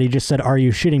 "Oh my God, he just said, 'Are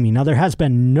you shitting me?'" Now there has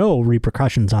been no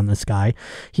repercussions on this guy.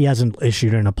 He hasn't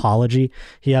issued an apology.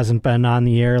 He hasn't been on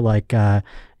the air like, back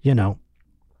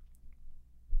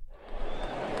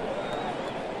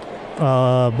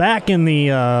in the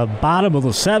bottom of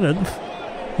the seventh,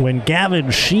 when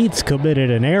Gavin Sheets committed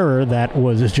an error that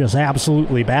was just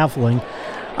absolutely baffling,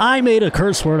 I made a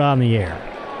curse word on the air.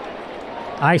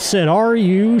 I said, "Are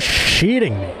you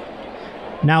shitting me?"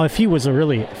 Now, if he was a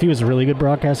really good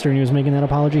broadcaster and he was making that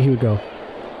apology, he would go,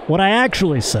 "What I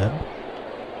actually said."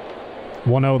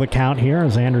 1-0 the count here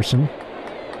as Anderson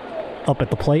up at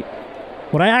the plate.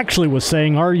 What I actually was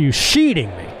saying, "Are you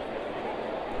shitting me?"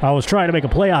 I was trying to make a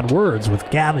play on words with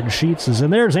Gavin Sheets.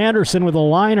 And there's Anderson with a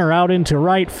liner out into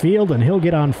right field, and he'll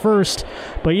get on first.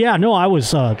 But yeah, no, I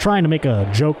was trying to make a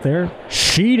joke there.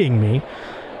 Cheating me.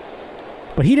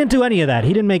 But he didn't do any of that.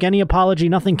 He didn't make any apology.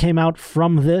 Nothing came out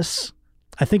from this.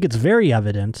 I think it's very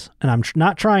evident. And I'm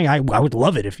not trying. I would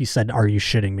love it if he said, "Are you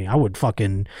shitting me?" I would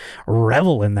fucking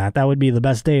revel in that. That would be the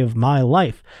best day of my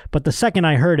life. But the second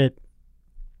I heard it,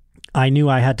 I knew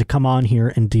I had to come on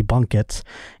here and debunk it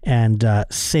and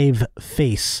save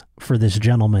face for this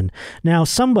gentleman. Now,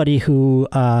 somebody who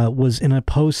was in a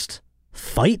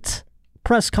post-fight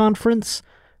press conference,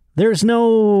 there's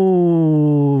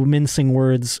no mincing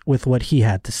words with what he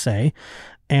had to say.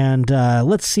 And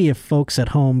let's see if folks at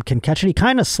home can catch it. He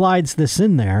kind of slides this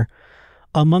in there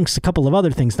amongst a couple of other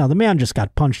things. Now, the man just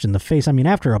got punched in the face. I mean,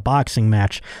 after a boxing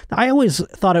match, I always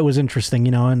thought it was interesting,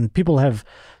 and people have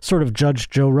sort of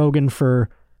judged Joe Rogan for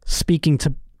speaking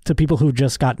to people who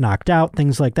just got knocked out,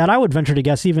 things like that. I would venture to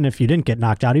guess, even if you didn't get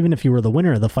knocked out, even if you were the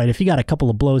winner of the fight, if you got a couple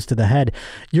of blows to the head,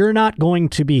 you're not going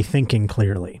to be thinking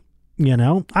clearly.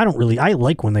 I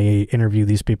like when they interview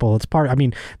these people.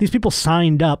 These people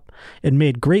signed up and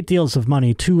made great deals of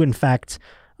money to, in fact,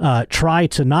 try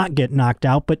to not get knocked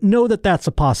out, but know that that's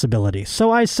a possibility. So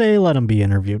I say let them be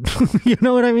interviewed. You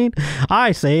know what I mean?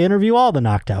 I say interview all the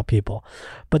knocked out people.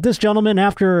 But this gentleman,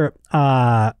 after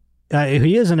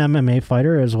he is an MMA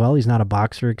fighter as well. He's not a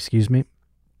boxer, excuse me.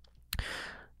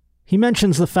 He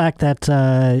mentions the fact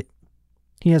that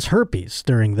he has herpes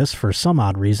during this for some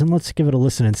odd reason. Let's give it a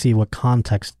listen and see what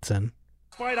context it's in.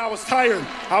 I was tired.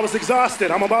 I was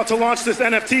exhausted. I'm about to launch this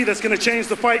NFT that's going to change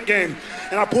the fight game.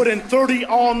 And I put in 30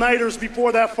 all-nighters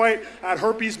before that fight. I had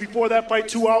herpes before that fight,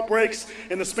 2 outbreaks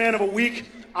in the span of a week.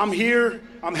 I'm here.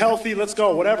 I'm healthy. Let's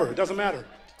go. Whatever. It doesn't matter.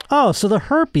 Oh, so the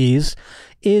herpes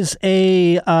is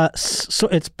so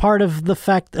it's part of the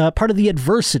fact, part of the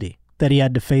adversity that he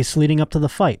had to face leading up to the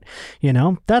fight. You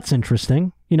know, that's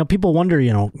interesting. You know, people wonder,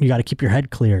 you know, you got to keep your head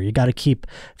clear. You got to keep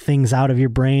things out of your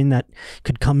brain that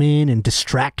could come in and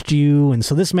distract you. And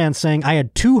so this man's saying, I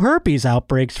had 2 herpes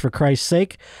outbreaks, for Christ's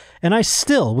sake, and I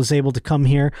still was able to come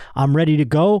here. I'm ready to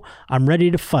go. I'm ready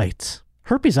to fight.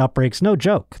 Herpes outbreaks, no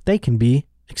joke. They can be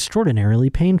extraordinarily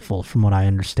painful, from what I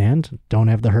understand. Don't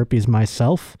have the herpes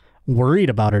myself. Worried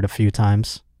about it a few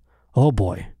times. Oh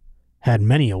boy. Had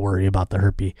many a worry about the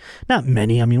herpes. Not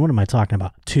many. I mean, what am I talking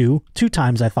about? 2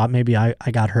 times I thought maybe I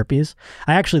got herpes.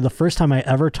 The first time I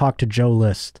ever talked to Joe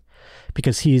List,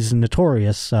 because he's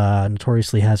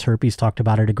notoriously has herpes, talked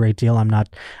about it a great deal. I'm not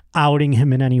outing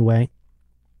him in any way.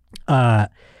 I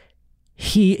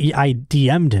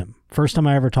DM'd him. First time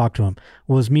I ever talked to him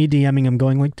was me DMing him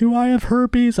going like, do I have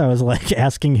herpes? I was like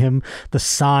asking him the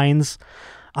signs.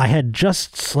 I had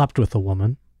just slept with a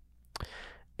woman.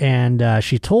 And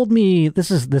she told me, this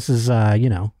is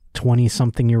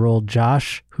 20-something-year-old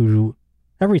Josh, who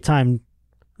every time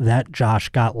that Josh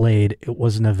got laid, it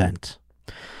was an event.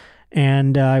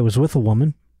 And I was with a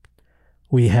woman.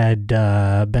 We had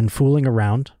been fooling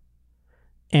around.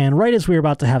 And right as we were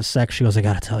about to have sex, she goes, I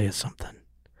got to tell you something.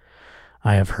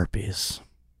 I have herpes.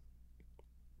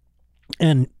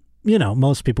 And, you know,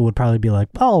 most people would probably be like,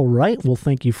 all right, well,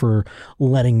 thank you for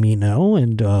letting me know.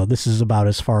 And this is about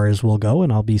as far as we'll go,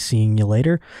 and I'll be seeing you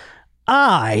later.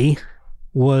 I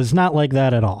was not like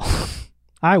that at all.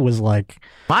 I was like,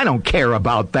 I don't care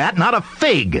about that, not a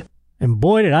fig. And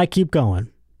boy, did I keep going.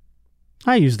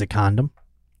 I used a condom.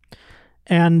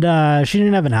 And she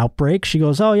didn't have an outbreak. She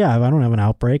goes, oh, yeah, I don't have an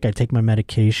outbreak. I take my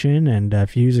medication, and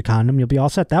if you use a condom, you'll be all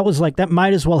set. That was like, that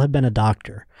might as well have been a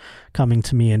doctor coming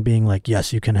to me and being like,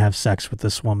 yes, you can have sex with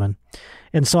this woman.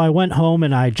 And so I went home,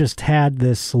 and I just had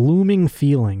this looming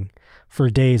feeling for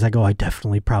days. I go, I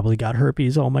definitely probably got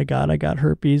herpes. Oh, my God, I got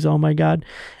herpes. Oh, my God.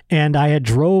 And I had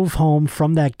drove home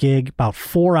from that gig about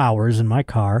 4 hours in my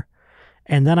car.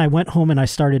 And then I went home, and I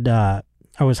started...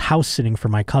 I was house sitting for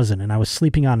my cousin, and I was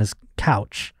sleeping on his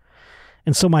couch.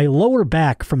 And so my lower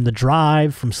back from the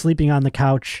drive, from sleeping on the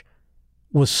couch,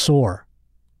 was sore.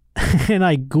 And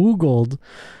I Googled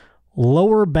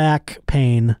lower back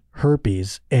pain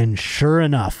herpes, and sure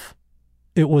enough,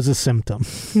 it was a symptom.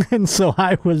 And so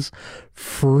I was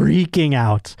freaking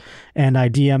out. And I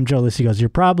DM'd Joe List. He goes, you're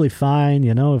probably fine,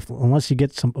 you know, unless you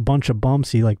get a bunch of bumps.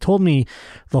 He like told me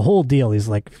the whole deal. He's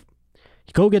like,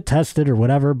 go get tested or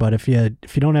whatever, but if you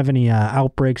don't have any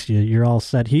outbreaks, you're all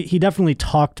set. He definitely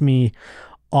talked me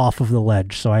off of the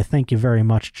ledge, so I thank you very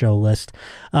much, Joe List.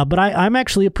 But I'm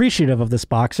actually appreciative of this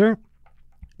boxer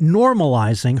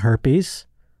normalizing herpes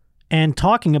and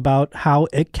talking about how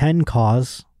it can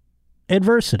cause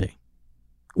adversity,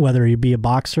 whether you be a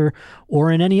boxer or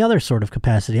in any other sort of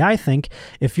capacity. I think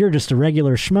if you're just a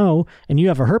regular schmo and you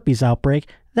have a herpes outbreak,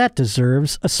 that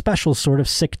deserves a special sort of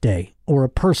sick day or a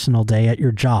personal day at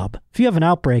your job. If you have an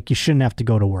outbreak, you shouldn't have to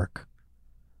go to work.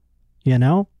 You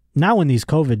know? Now in these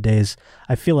COVID days,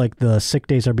 I feel like the sick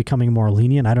days are becoming more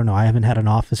lenient. I don't know. I haven't had an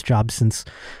office job since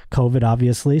COVID,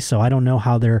 obviously, so I don't know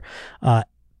how they're,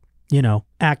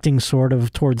 acting sort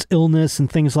of towards illness and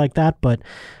things like that. But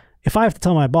if I have to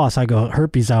tell my boss, I go,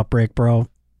 herpes outbreak, bro,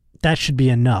 that should be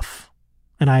enough.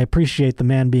 And I appreciate the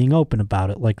man being open about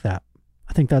it like that.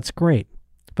 I think that's great.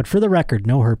 But for the record,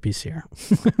 no herpes here.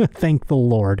 Thank the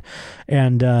Lord.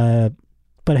 And,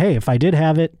 but hey, if I did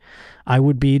have it, I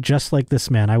would be just like this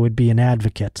man. I would be an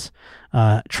advocate,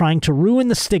 trying to ruin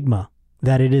the stigma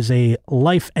that it is a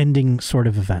life-ending sort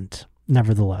of event,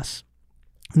 nevertheless.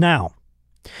 Now,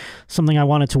 something I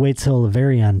wanted to wait till the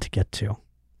very end to get to,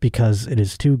 because it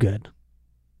is too good.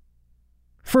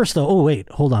 First, though,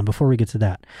 hold on, before we get to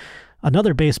that.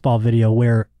 Another baseball video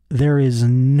where there is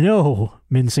no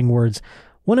mincing words.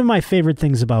 One of my favorite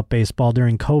things about baseball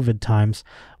during COVID times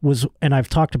was, and I've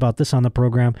talked about this on the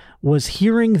program, was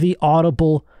hearing the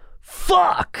audible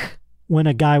fuck when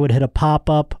a guy would hit a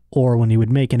pop-up or when he would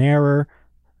make an error,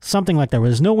 something like that. There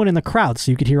was no one in the crowd,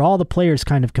 so you could hear all the players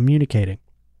kind of communicating.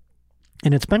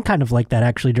 And it's been kind of like that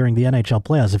actually during the NHL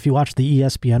playoffs. If you watch the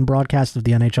ESPN broadcast of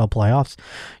the NHL playoffs,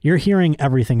 you're hearing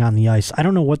everything on the ice. I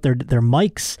don't know what their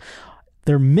mics...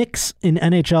 Their mix in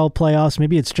NHL playoffs,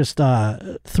 maybe it's just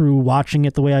through watching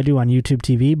it the way I do on YouTube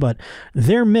TV, but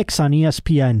their mix on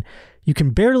ESPN, you can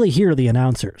barely hear the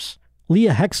announcers.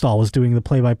 Leah Hextall was doing the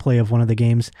play-by-play of one of the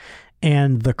games,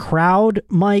 and the crowd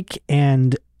mic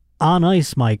and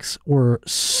on-ice mics were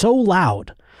so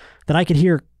loud that I could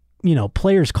hear,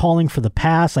 players calling for the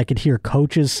pass. I could hear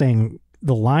coaches saying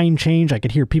the line change. I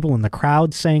could hear people in the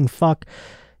crowd saying fuck.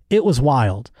 It was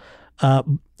wild.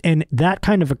 And that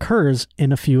kind of occurs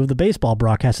in a few of the baseball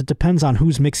broadcasts. It depends on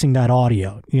who's mixing that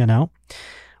audio, you know?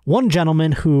 One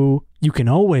gentleman who you can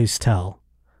always tell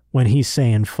when he's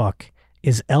saying fuck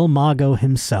is El Mago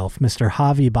himself, Mr.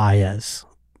 Javi Baez,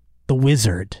 the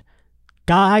wizard.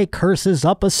 Guy curses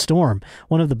up a storm.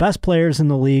 One of the best players in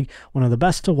the league, one of the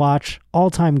best to watch,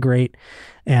 all-time great.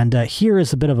 And here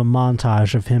is a bit of a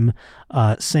montage of him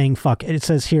saying fuck. It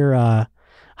says here,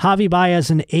 Javi Baez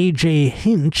and A.J.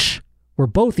 Hinch were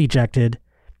both ejected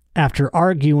after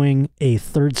arguing a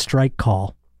third strike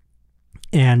call.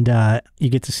 And you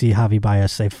get to see Javi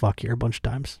Baez say fuck here a bunch of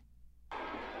times.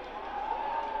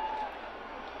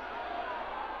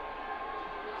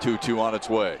 Two on its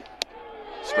way.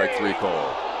 Strike 3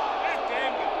 call.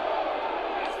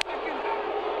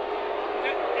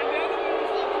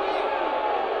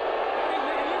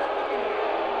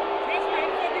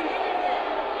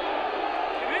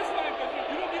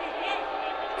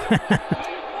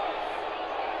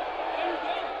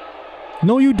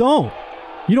 No, you don't.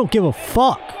 You don't give a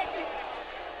fuck.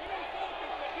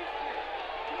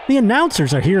 The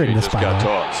announcers are hearing this, by the way.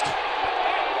 Tossed.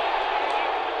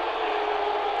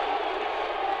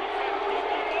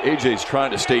 AJ's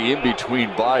trying to stay in between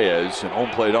Baez and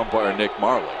home plate umpire Nick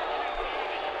Marley.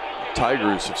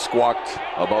 Tigers have squawked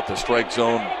about the strike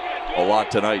zone a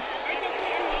lot tonight.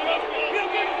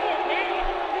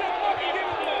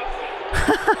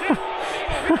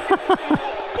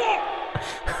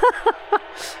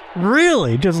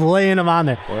 Really? Just laying him on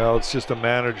there. Well, it's just a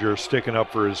manager sticking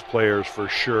up for his players for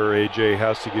sure. AJ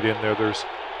has to get in there. There's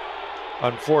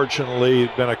unfortunately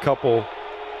been a couple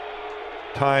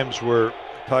times where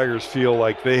Tigers feel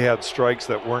like they had strikes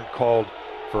that weren't called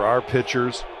for our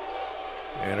pitchers,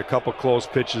 and a couple close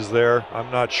pitches there. I'm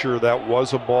not sure that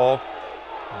was a ball,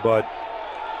 but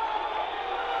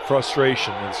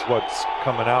frustration is what's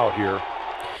coming out here.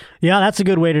 Yeah, that's a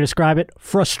good way to describe it.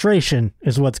 Frustration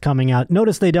is what's coming out.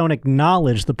 Notice they don't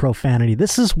acknowledge the profanity.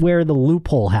 This is where the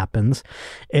loophole happens.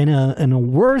 In a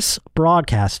worse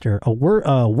broadcaster, a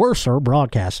worser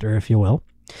broadcaster, if you will,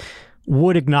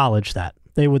 would acknowledge that.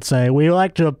 They would say, "We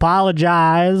like to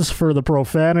apologize for the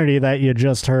profanity that you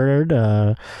just heard.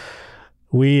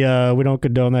 We don't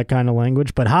condone that kind of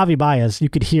language." But Javi Baez, you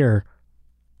could hear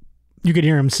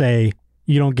him say,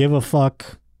 "You don't give a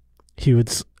fuck." You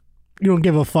don't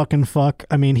give a fucking fuck.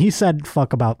 I mean, he said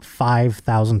fuck about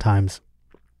 5,000 times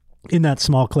in that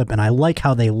small clip, and I like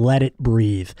how they let it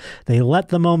breathe. They let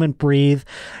the moment breathe,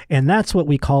 and that's what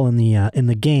we call in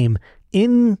the game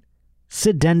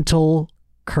incidental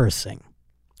cursing,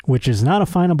 which is not a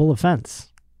finable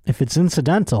offense. If it's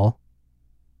incidental,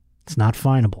 it's not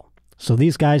finable. So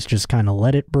these guys just kind of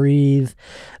let it breathe.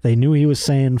 They knew he was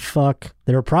saying fuck.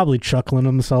 They were probably chuckling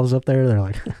themselves up there. They're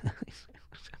like...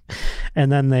 And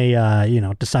then they,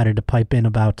 decided to pipe in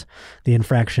about the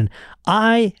infraction.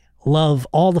 I love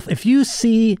if you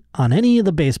see on any of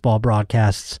the baseball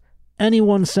broadcasts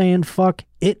anyone saying fuck,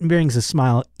 it brings a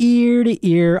smile ear to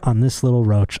ear on this little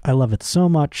roach. I love it so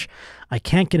much. I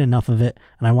can't get enough of it,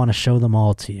 and I want to show them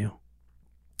all to you.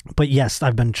 But yes,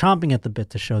 I've been chomping at the bit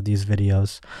to show these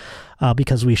videos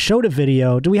because we showed a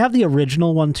video. Do we have the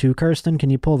original one too, Kirsten? Can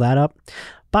you pull that up?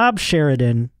 Bob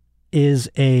Sheridan is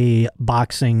a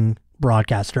boxing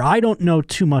broadcaster. I don't know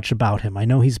too much about him. I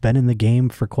know he's been in the game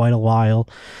for quite a while.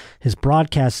 His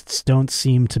broadcasts don't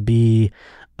seem to be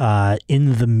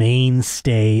in the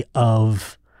mainstay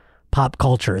of pop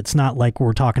culture. It's not like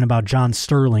we're talking about John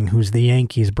Sterling, who's the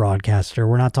Yankees broadcaster.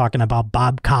 We're not talking about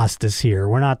Bob Costas here.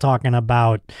 We're not talking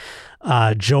about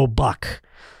Joe Buck.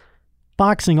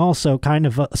 Boxing also kind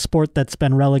of a sport that's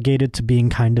been relegated to being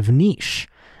kind of niche.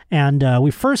 And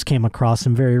we first came across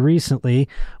him very recently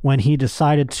when he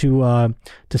decided to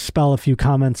spell a few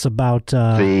comments about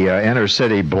the inner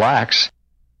city blacks.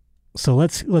 So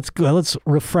let's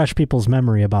refresh people's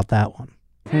memory about that one.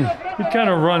 He kind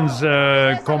of runs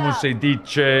como se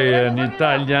dice in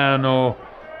Italiano.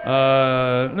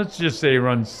 Let's just say he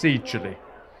runs Sicily.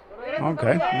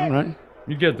 Okay, all right.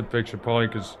 You get the picture,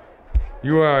 Paulie, because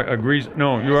you are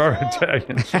you are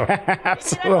Italian. So.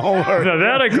 Absolutely. Now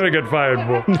that I could have got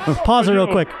fired for. Pause it real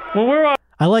quick. Well,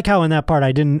 I like how in that part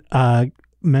I didn't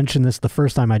mention this the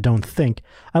first time, I don't think.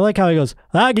 I like how he goes,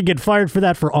 I could get fired for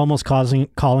that, for almost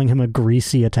calling him a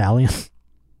greasy Italian.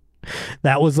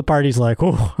 That was the part he's like,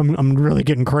 oh, I'm really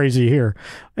getting crazy here.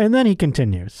 And then he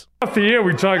continues. Off the air,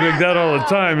 we talk like that all the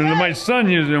time. And my son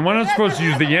uses it. We're not supposed to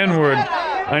use the N-word.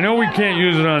 I know we can't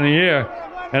use it on the air.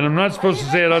 And I'm not supposed to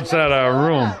say it outside our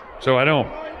room. So I don't.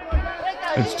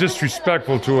 It's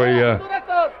disrespectful to a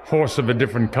horse of a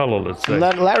different color, let's say.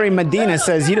 Larry Medina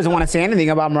says he doesn't want to say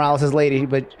anything about Morales' lady,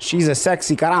 but she's a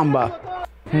sexy caramba.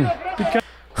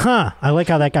 Huh. I like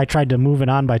how that guy tried to move it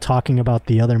on by talking about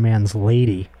the other man's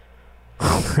lady.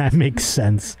 That makes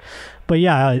sense. But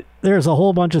yeah, there's a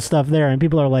whole bunch of stuff there, and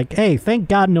people are like, hey, thank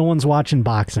God no one's watching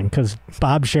boxing, because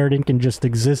Bob Sheridan can just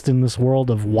exist in this world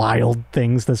of wild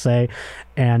things to say,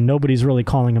 and nobody's really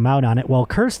calling him out on it. Well,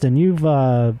 Kirsten, you've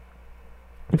come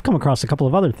across a couple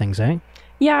of other things, eh?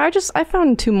 Yeah, I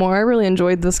found 2 more. I really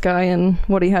enjoyed this guy and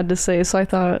what he had to say, so I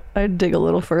thought I'd dig a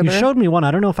little further. You showed me one.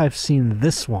 I don't know if I've seen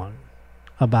this one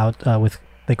about,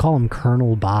 they call him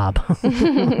Colonel Bob.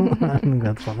 I think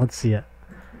that's one. Let's see it.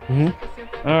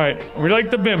 Mm-hmm. All right, we like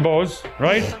the bimbos,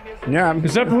 right? Yeah.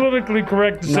 Is that politically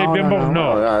correct to say bimbo?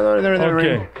 No.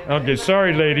 Okay,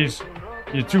 sorry, ladies.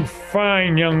 You're 2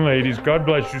 fine young ladies. God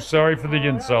bless you. Sorry for the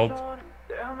insult.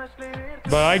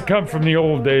 But I come from the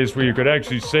old days where you could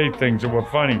actually say things that were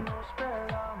funny.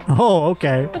 Oh,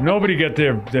 okay. Nobody got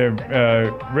their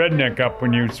redneck up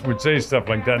when you would say stuff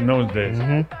like that in those days.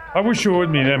 Mm-hmm. I wish you were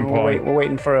with me then, Paul. We're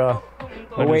waiting for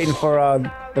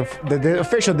the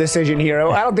official decision here.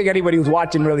 I don't think anybody who's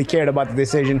watching really cared about the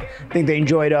decision. I think they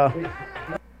enjoyed.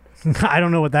 I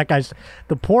don't know what that guy's.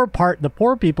 The poor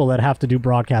people that have to do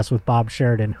broadcasts with Bob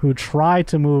Sheridan, who try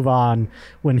to move on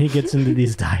when he gets into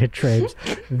these diatribes,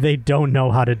 they don't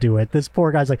know how to do it. This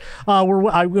poor guy's like,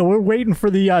 we're waiting for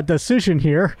the decision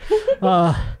here.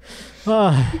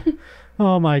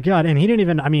 Oh my God. And he didn't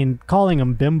even, I mean, calling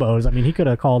them bimbos, I mean, he could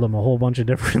have called them a whole bunch of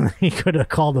different, he could have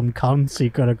called them cunts, he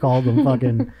could have called them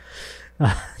fucking,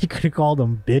 he could have called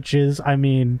them bitches. I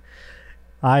mean,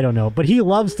 I don't know. But he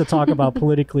loves to talk about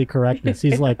politically correctness.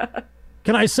 He's like,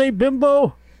 can I say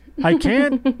bimbo? I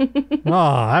can't? Oh,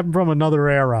 I'm from another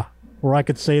era where I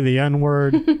could say the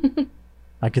N-word.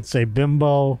 I could say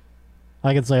bimbo.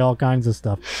 I could say all kinds of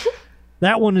stuff.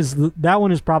 That one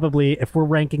is probably, if we're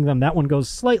ranking them, that one goes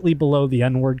slightly below the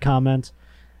N-word comment.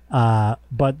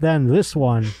 But then this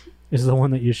one is the one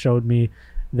that you showed me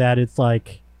that it's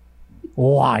like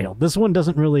wild. This one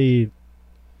doesn't really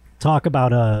talk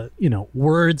about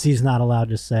words he's not allowed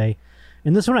to say.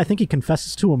 In this one, I think he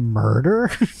confesses to a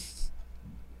murder.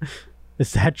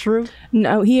 Is that true?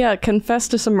 No, he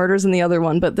confessed to some murders in the other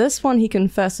one, but this one he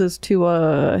confesses to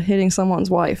hitting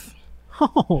someone's wife.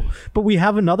 Oh, but we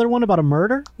have another one about a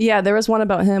murder? Yeah, there was one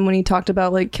about him when he talked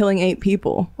about like killing 8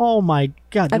 people. Oh my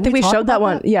God. I think we showed that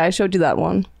one. Yeah, I showed you that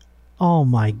one. Oh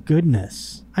my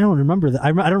goodness. I don't remember that.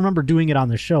 I don't remember doing it on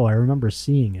the show. I remember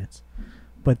seeing it.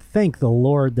 But thank the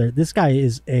Lord that this guy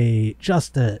is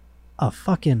just a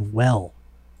fucking well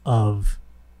of,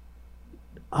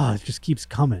 it just keeps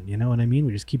coming. You know what I mean?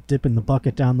 We just keep dipping the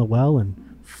bucket down the well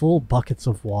and full buckets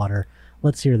of water.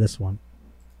 Let's hear this one.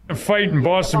 A fight in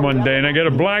Boston one day, and I got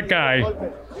a black eye.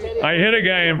 I hit a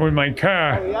guy with my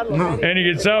car, and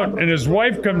he gets out, and his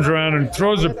wife comes around and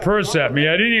throws a purse at me.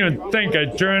 I didn't even think. I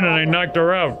turned and I knocked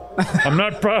her out. I'm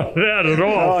not proud of that at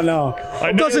all. Oh no,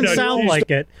 it doesn't sound like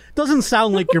it. Doesn't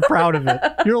sound like you're proud of it.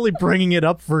 You're only bringing it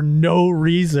up for no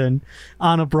reason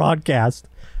on a broadcast.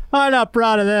 I'm not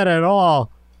proud of that at all.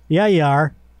 Yeah, you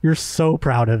are. You're so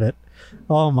proud of it.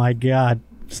 Oh my God.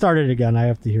 Start it again. I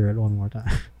have to hear it one more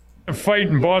time. A fight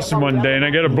in Boston one day, and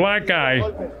I got a black eye.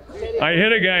 I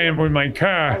hit a guy with my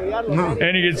car,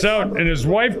 and he gets out, and his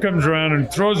wife comes around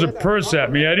and throws a purse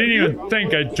at me. I didn't even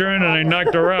think. I turned and I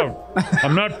knocked her out.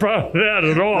 I'm not proud of that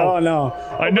at all. Oh no!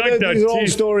 I knocked that. These are all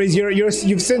stories.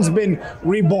 You've since been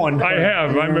reborn. I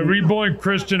have. I'm a reborn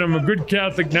Christian. I'm a good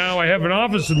Catholic now. I have an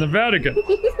office in the Vatican.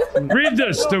 Read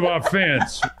this to our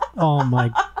fans. Oh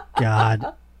my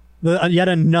God! Yet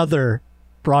another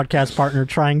broadcast partner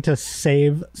trying to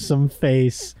save some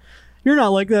face. You're not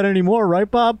like that anymore, right,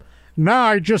 Bob? Nah,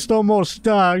 I just almost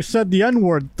said the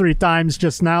N-word 3 times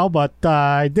just now, but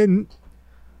I didn't.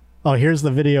 Oh, here's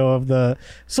the video of the...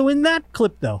 So in that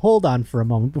clip, though, hold on for a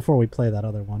moment before we play that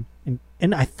other one.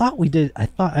 And I thought we did... I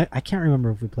can't remember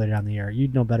if we played it on the air.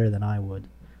 You'd know better than I would.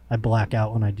 I black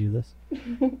out when I do this.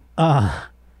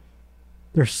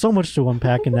 There's so much to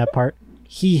unpack in that part.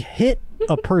 He hit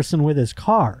a person with his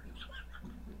car.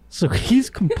 So he's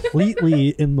completely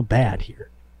in the bad here.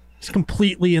 He's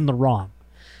completely in the wrong.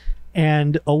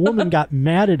 And a woman got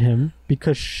mad at him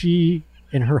because she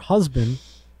and her husband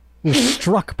were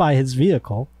struck by his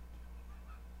vehicle.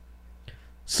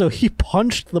 So he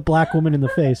punched the black woman in the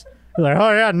face. He's like,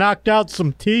 oh yeah, knocked out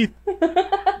some teeth.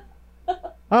 I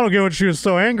don't get what she was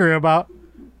so angry about.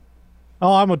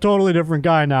 Oh, I'm a totally different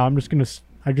guy now.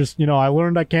 I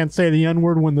learned I can't say the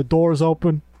N-word when the door's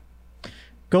open.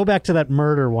 Go back to that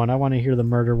murder one. I want to hear the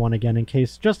murder one again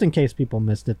just in case people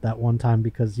missed it that one time,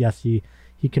 because yes, he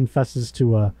confesses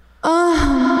to a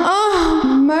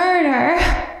murder.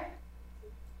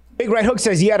 Big Red Hook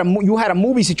says you had a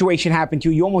movie situation happen to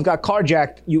you. You almost got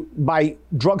carjacked by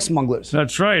drug smugglers.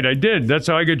 That's right, I did. That's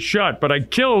how I got shot. But I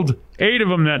killed 8 of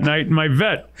them that night in my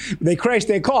vet. They crashed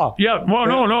their car. Yeah, well,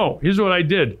 no. Here's what I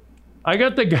did. I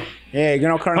got the guy. Yeah, you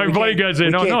know, Colonel. My buddy guy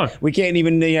said, no. We can't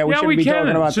even. We shouldn't be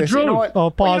talking about this. You know what? Oh,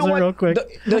 pause it real quick.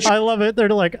 I love it. They're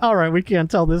like, all right, we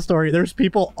can't tell this story. There's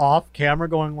people off camera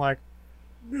going like,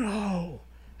 no,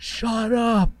 shut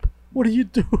up. What are you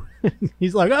doing?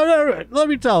 He's like, all right, let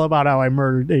me tell about how I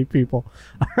murdered 8 people.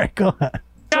 All right, go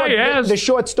ahead. The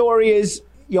short story is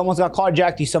you almost got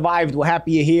carjacked. You survived. We're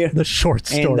happy you're here. The short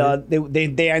story. And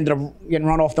they ended up getting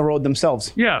run off the road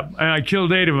themselves. Yeah, and I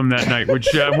killed 8 of them that night,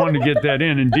 which I wanted to get that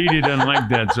in. And Dee Dee doesn't like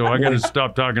that, so I got to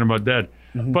stop talking about that.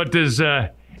 Mm-hmm. But there's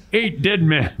 8 dead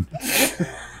men.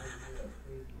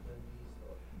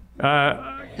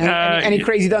 Any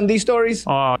crazy Dundee stories?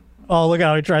 Oh, look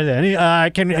how he tries it.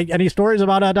 Any stories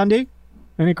about Dundee?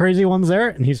 Any crazy ones there?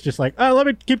 And he's just like, let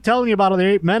me keep telling you about the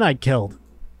 8 men I killed.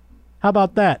 How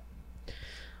about that?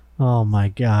 Oh my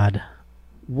God.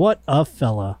 What a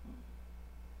fella.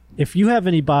 If you have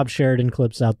any Bob Sheridan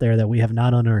clips out there that we have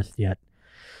not unearthed yet,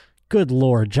 good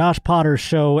Lord, Josh Potter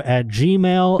Show at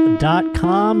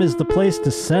gmail.com is the place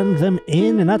to send them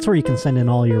in. And that's where you can send in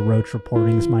all your Roach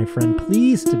reportings, my friend.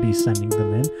 Please to be sending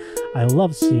them in. I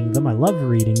love seeing them. I love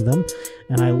reading them.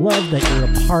 And I love that you're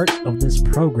a part of this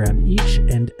program. Each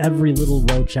and every little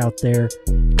Roach out there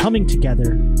coming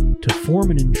together to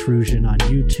form an intrusion on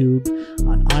YouTube,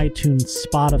 on iTunes,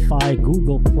 Spotify,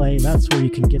 Google Play. That's where you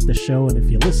can get the show. And if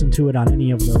you listen to it on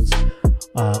any of those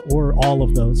or all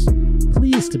of those,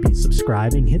 please to be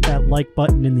subscribing. Hit that like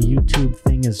button in the YouTube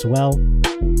thing as well.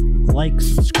 Like,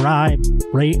 subscribe,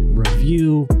 rate,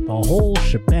 review, the whole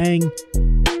shebang.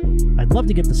 I'd love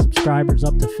to get the subscribers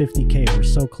up to 50K. We're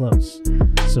so close.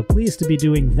 So please to be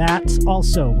doing that.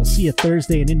 Also, we'll see you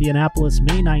Thursday in Indianapolis,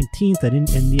 May 19th at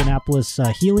Indianapolis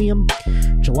Helium.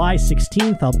 July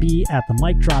 16th, I'll be at the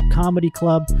Mic Drop Comedy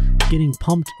Club, getting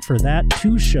pumped for that.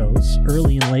 2 shows,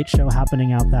 early and late show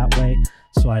happening out that way.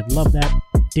 So I'd love that.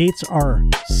 Dates are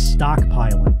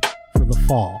stockpiling for the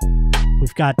fall.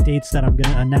 We've got dates that I'm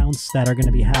going to announce that are going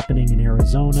to be happening in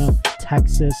Arizona,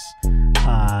 Texas,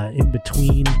 in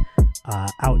between,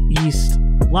 out east.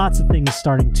 Lots of things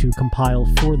starting to compile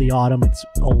for the autumn. It's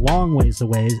a long ways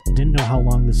away. Didn't know how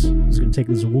long this was going to take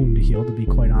this wound to heal, to be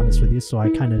quite honest with you. So I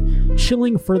kind of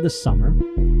chilling for the summer.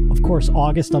 Of course,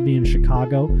 August, I'll be in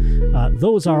Chicago.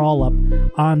 Those are all up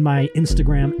on my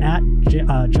Instagram at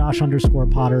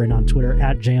Josh_Potter and on Twitter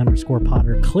at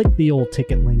J_Potter. Click the old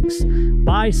ticket links.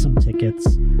 Buy some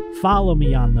tickets. Follow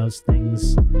me on those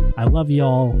things. I love you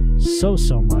all so,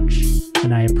 so much.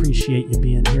 And I appreciate you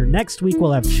being here. Next week,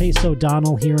 we'll have Chase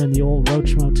O'Donnell here in the old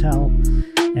Roach Motel.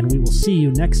 And we will see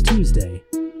you next Tuesday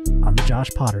on The Josh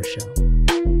Potter Show.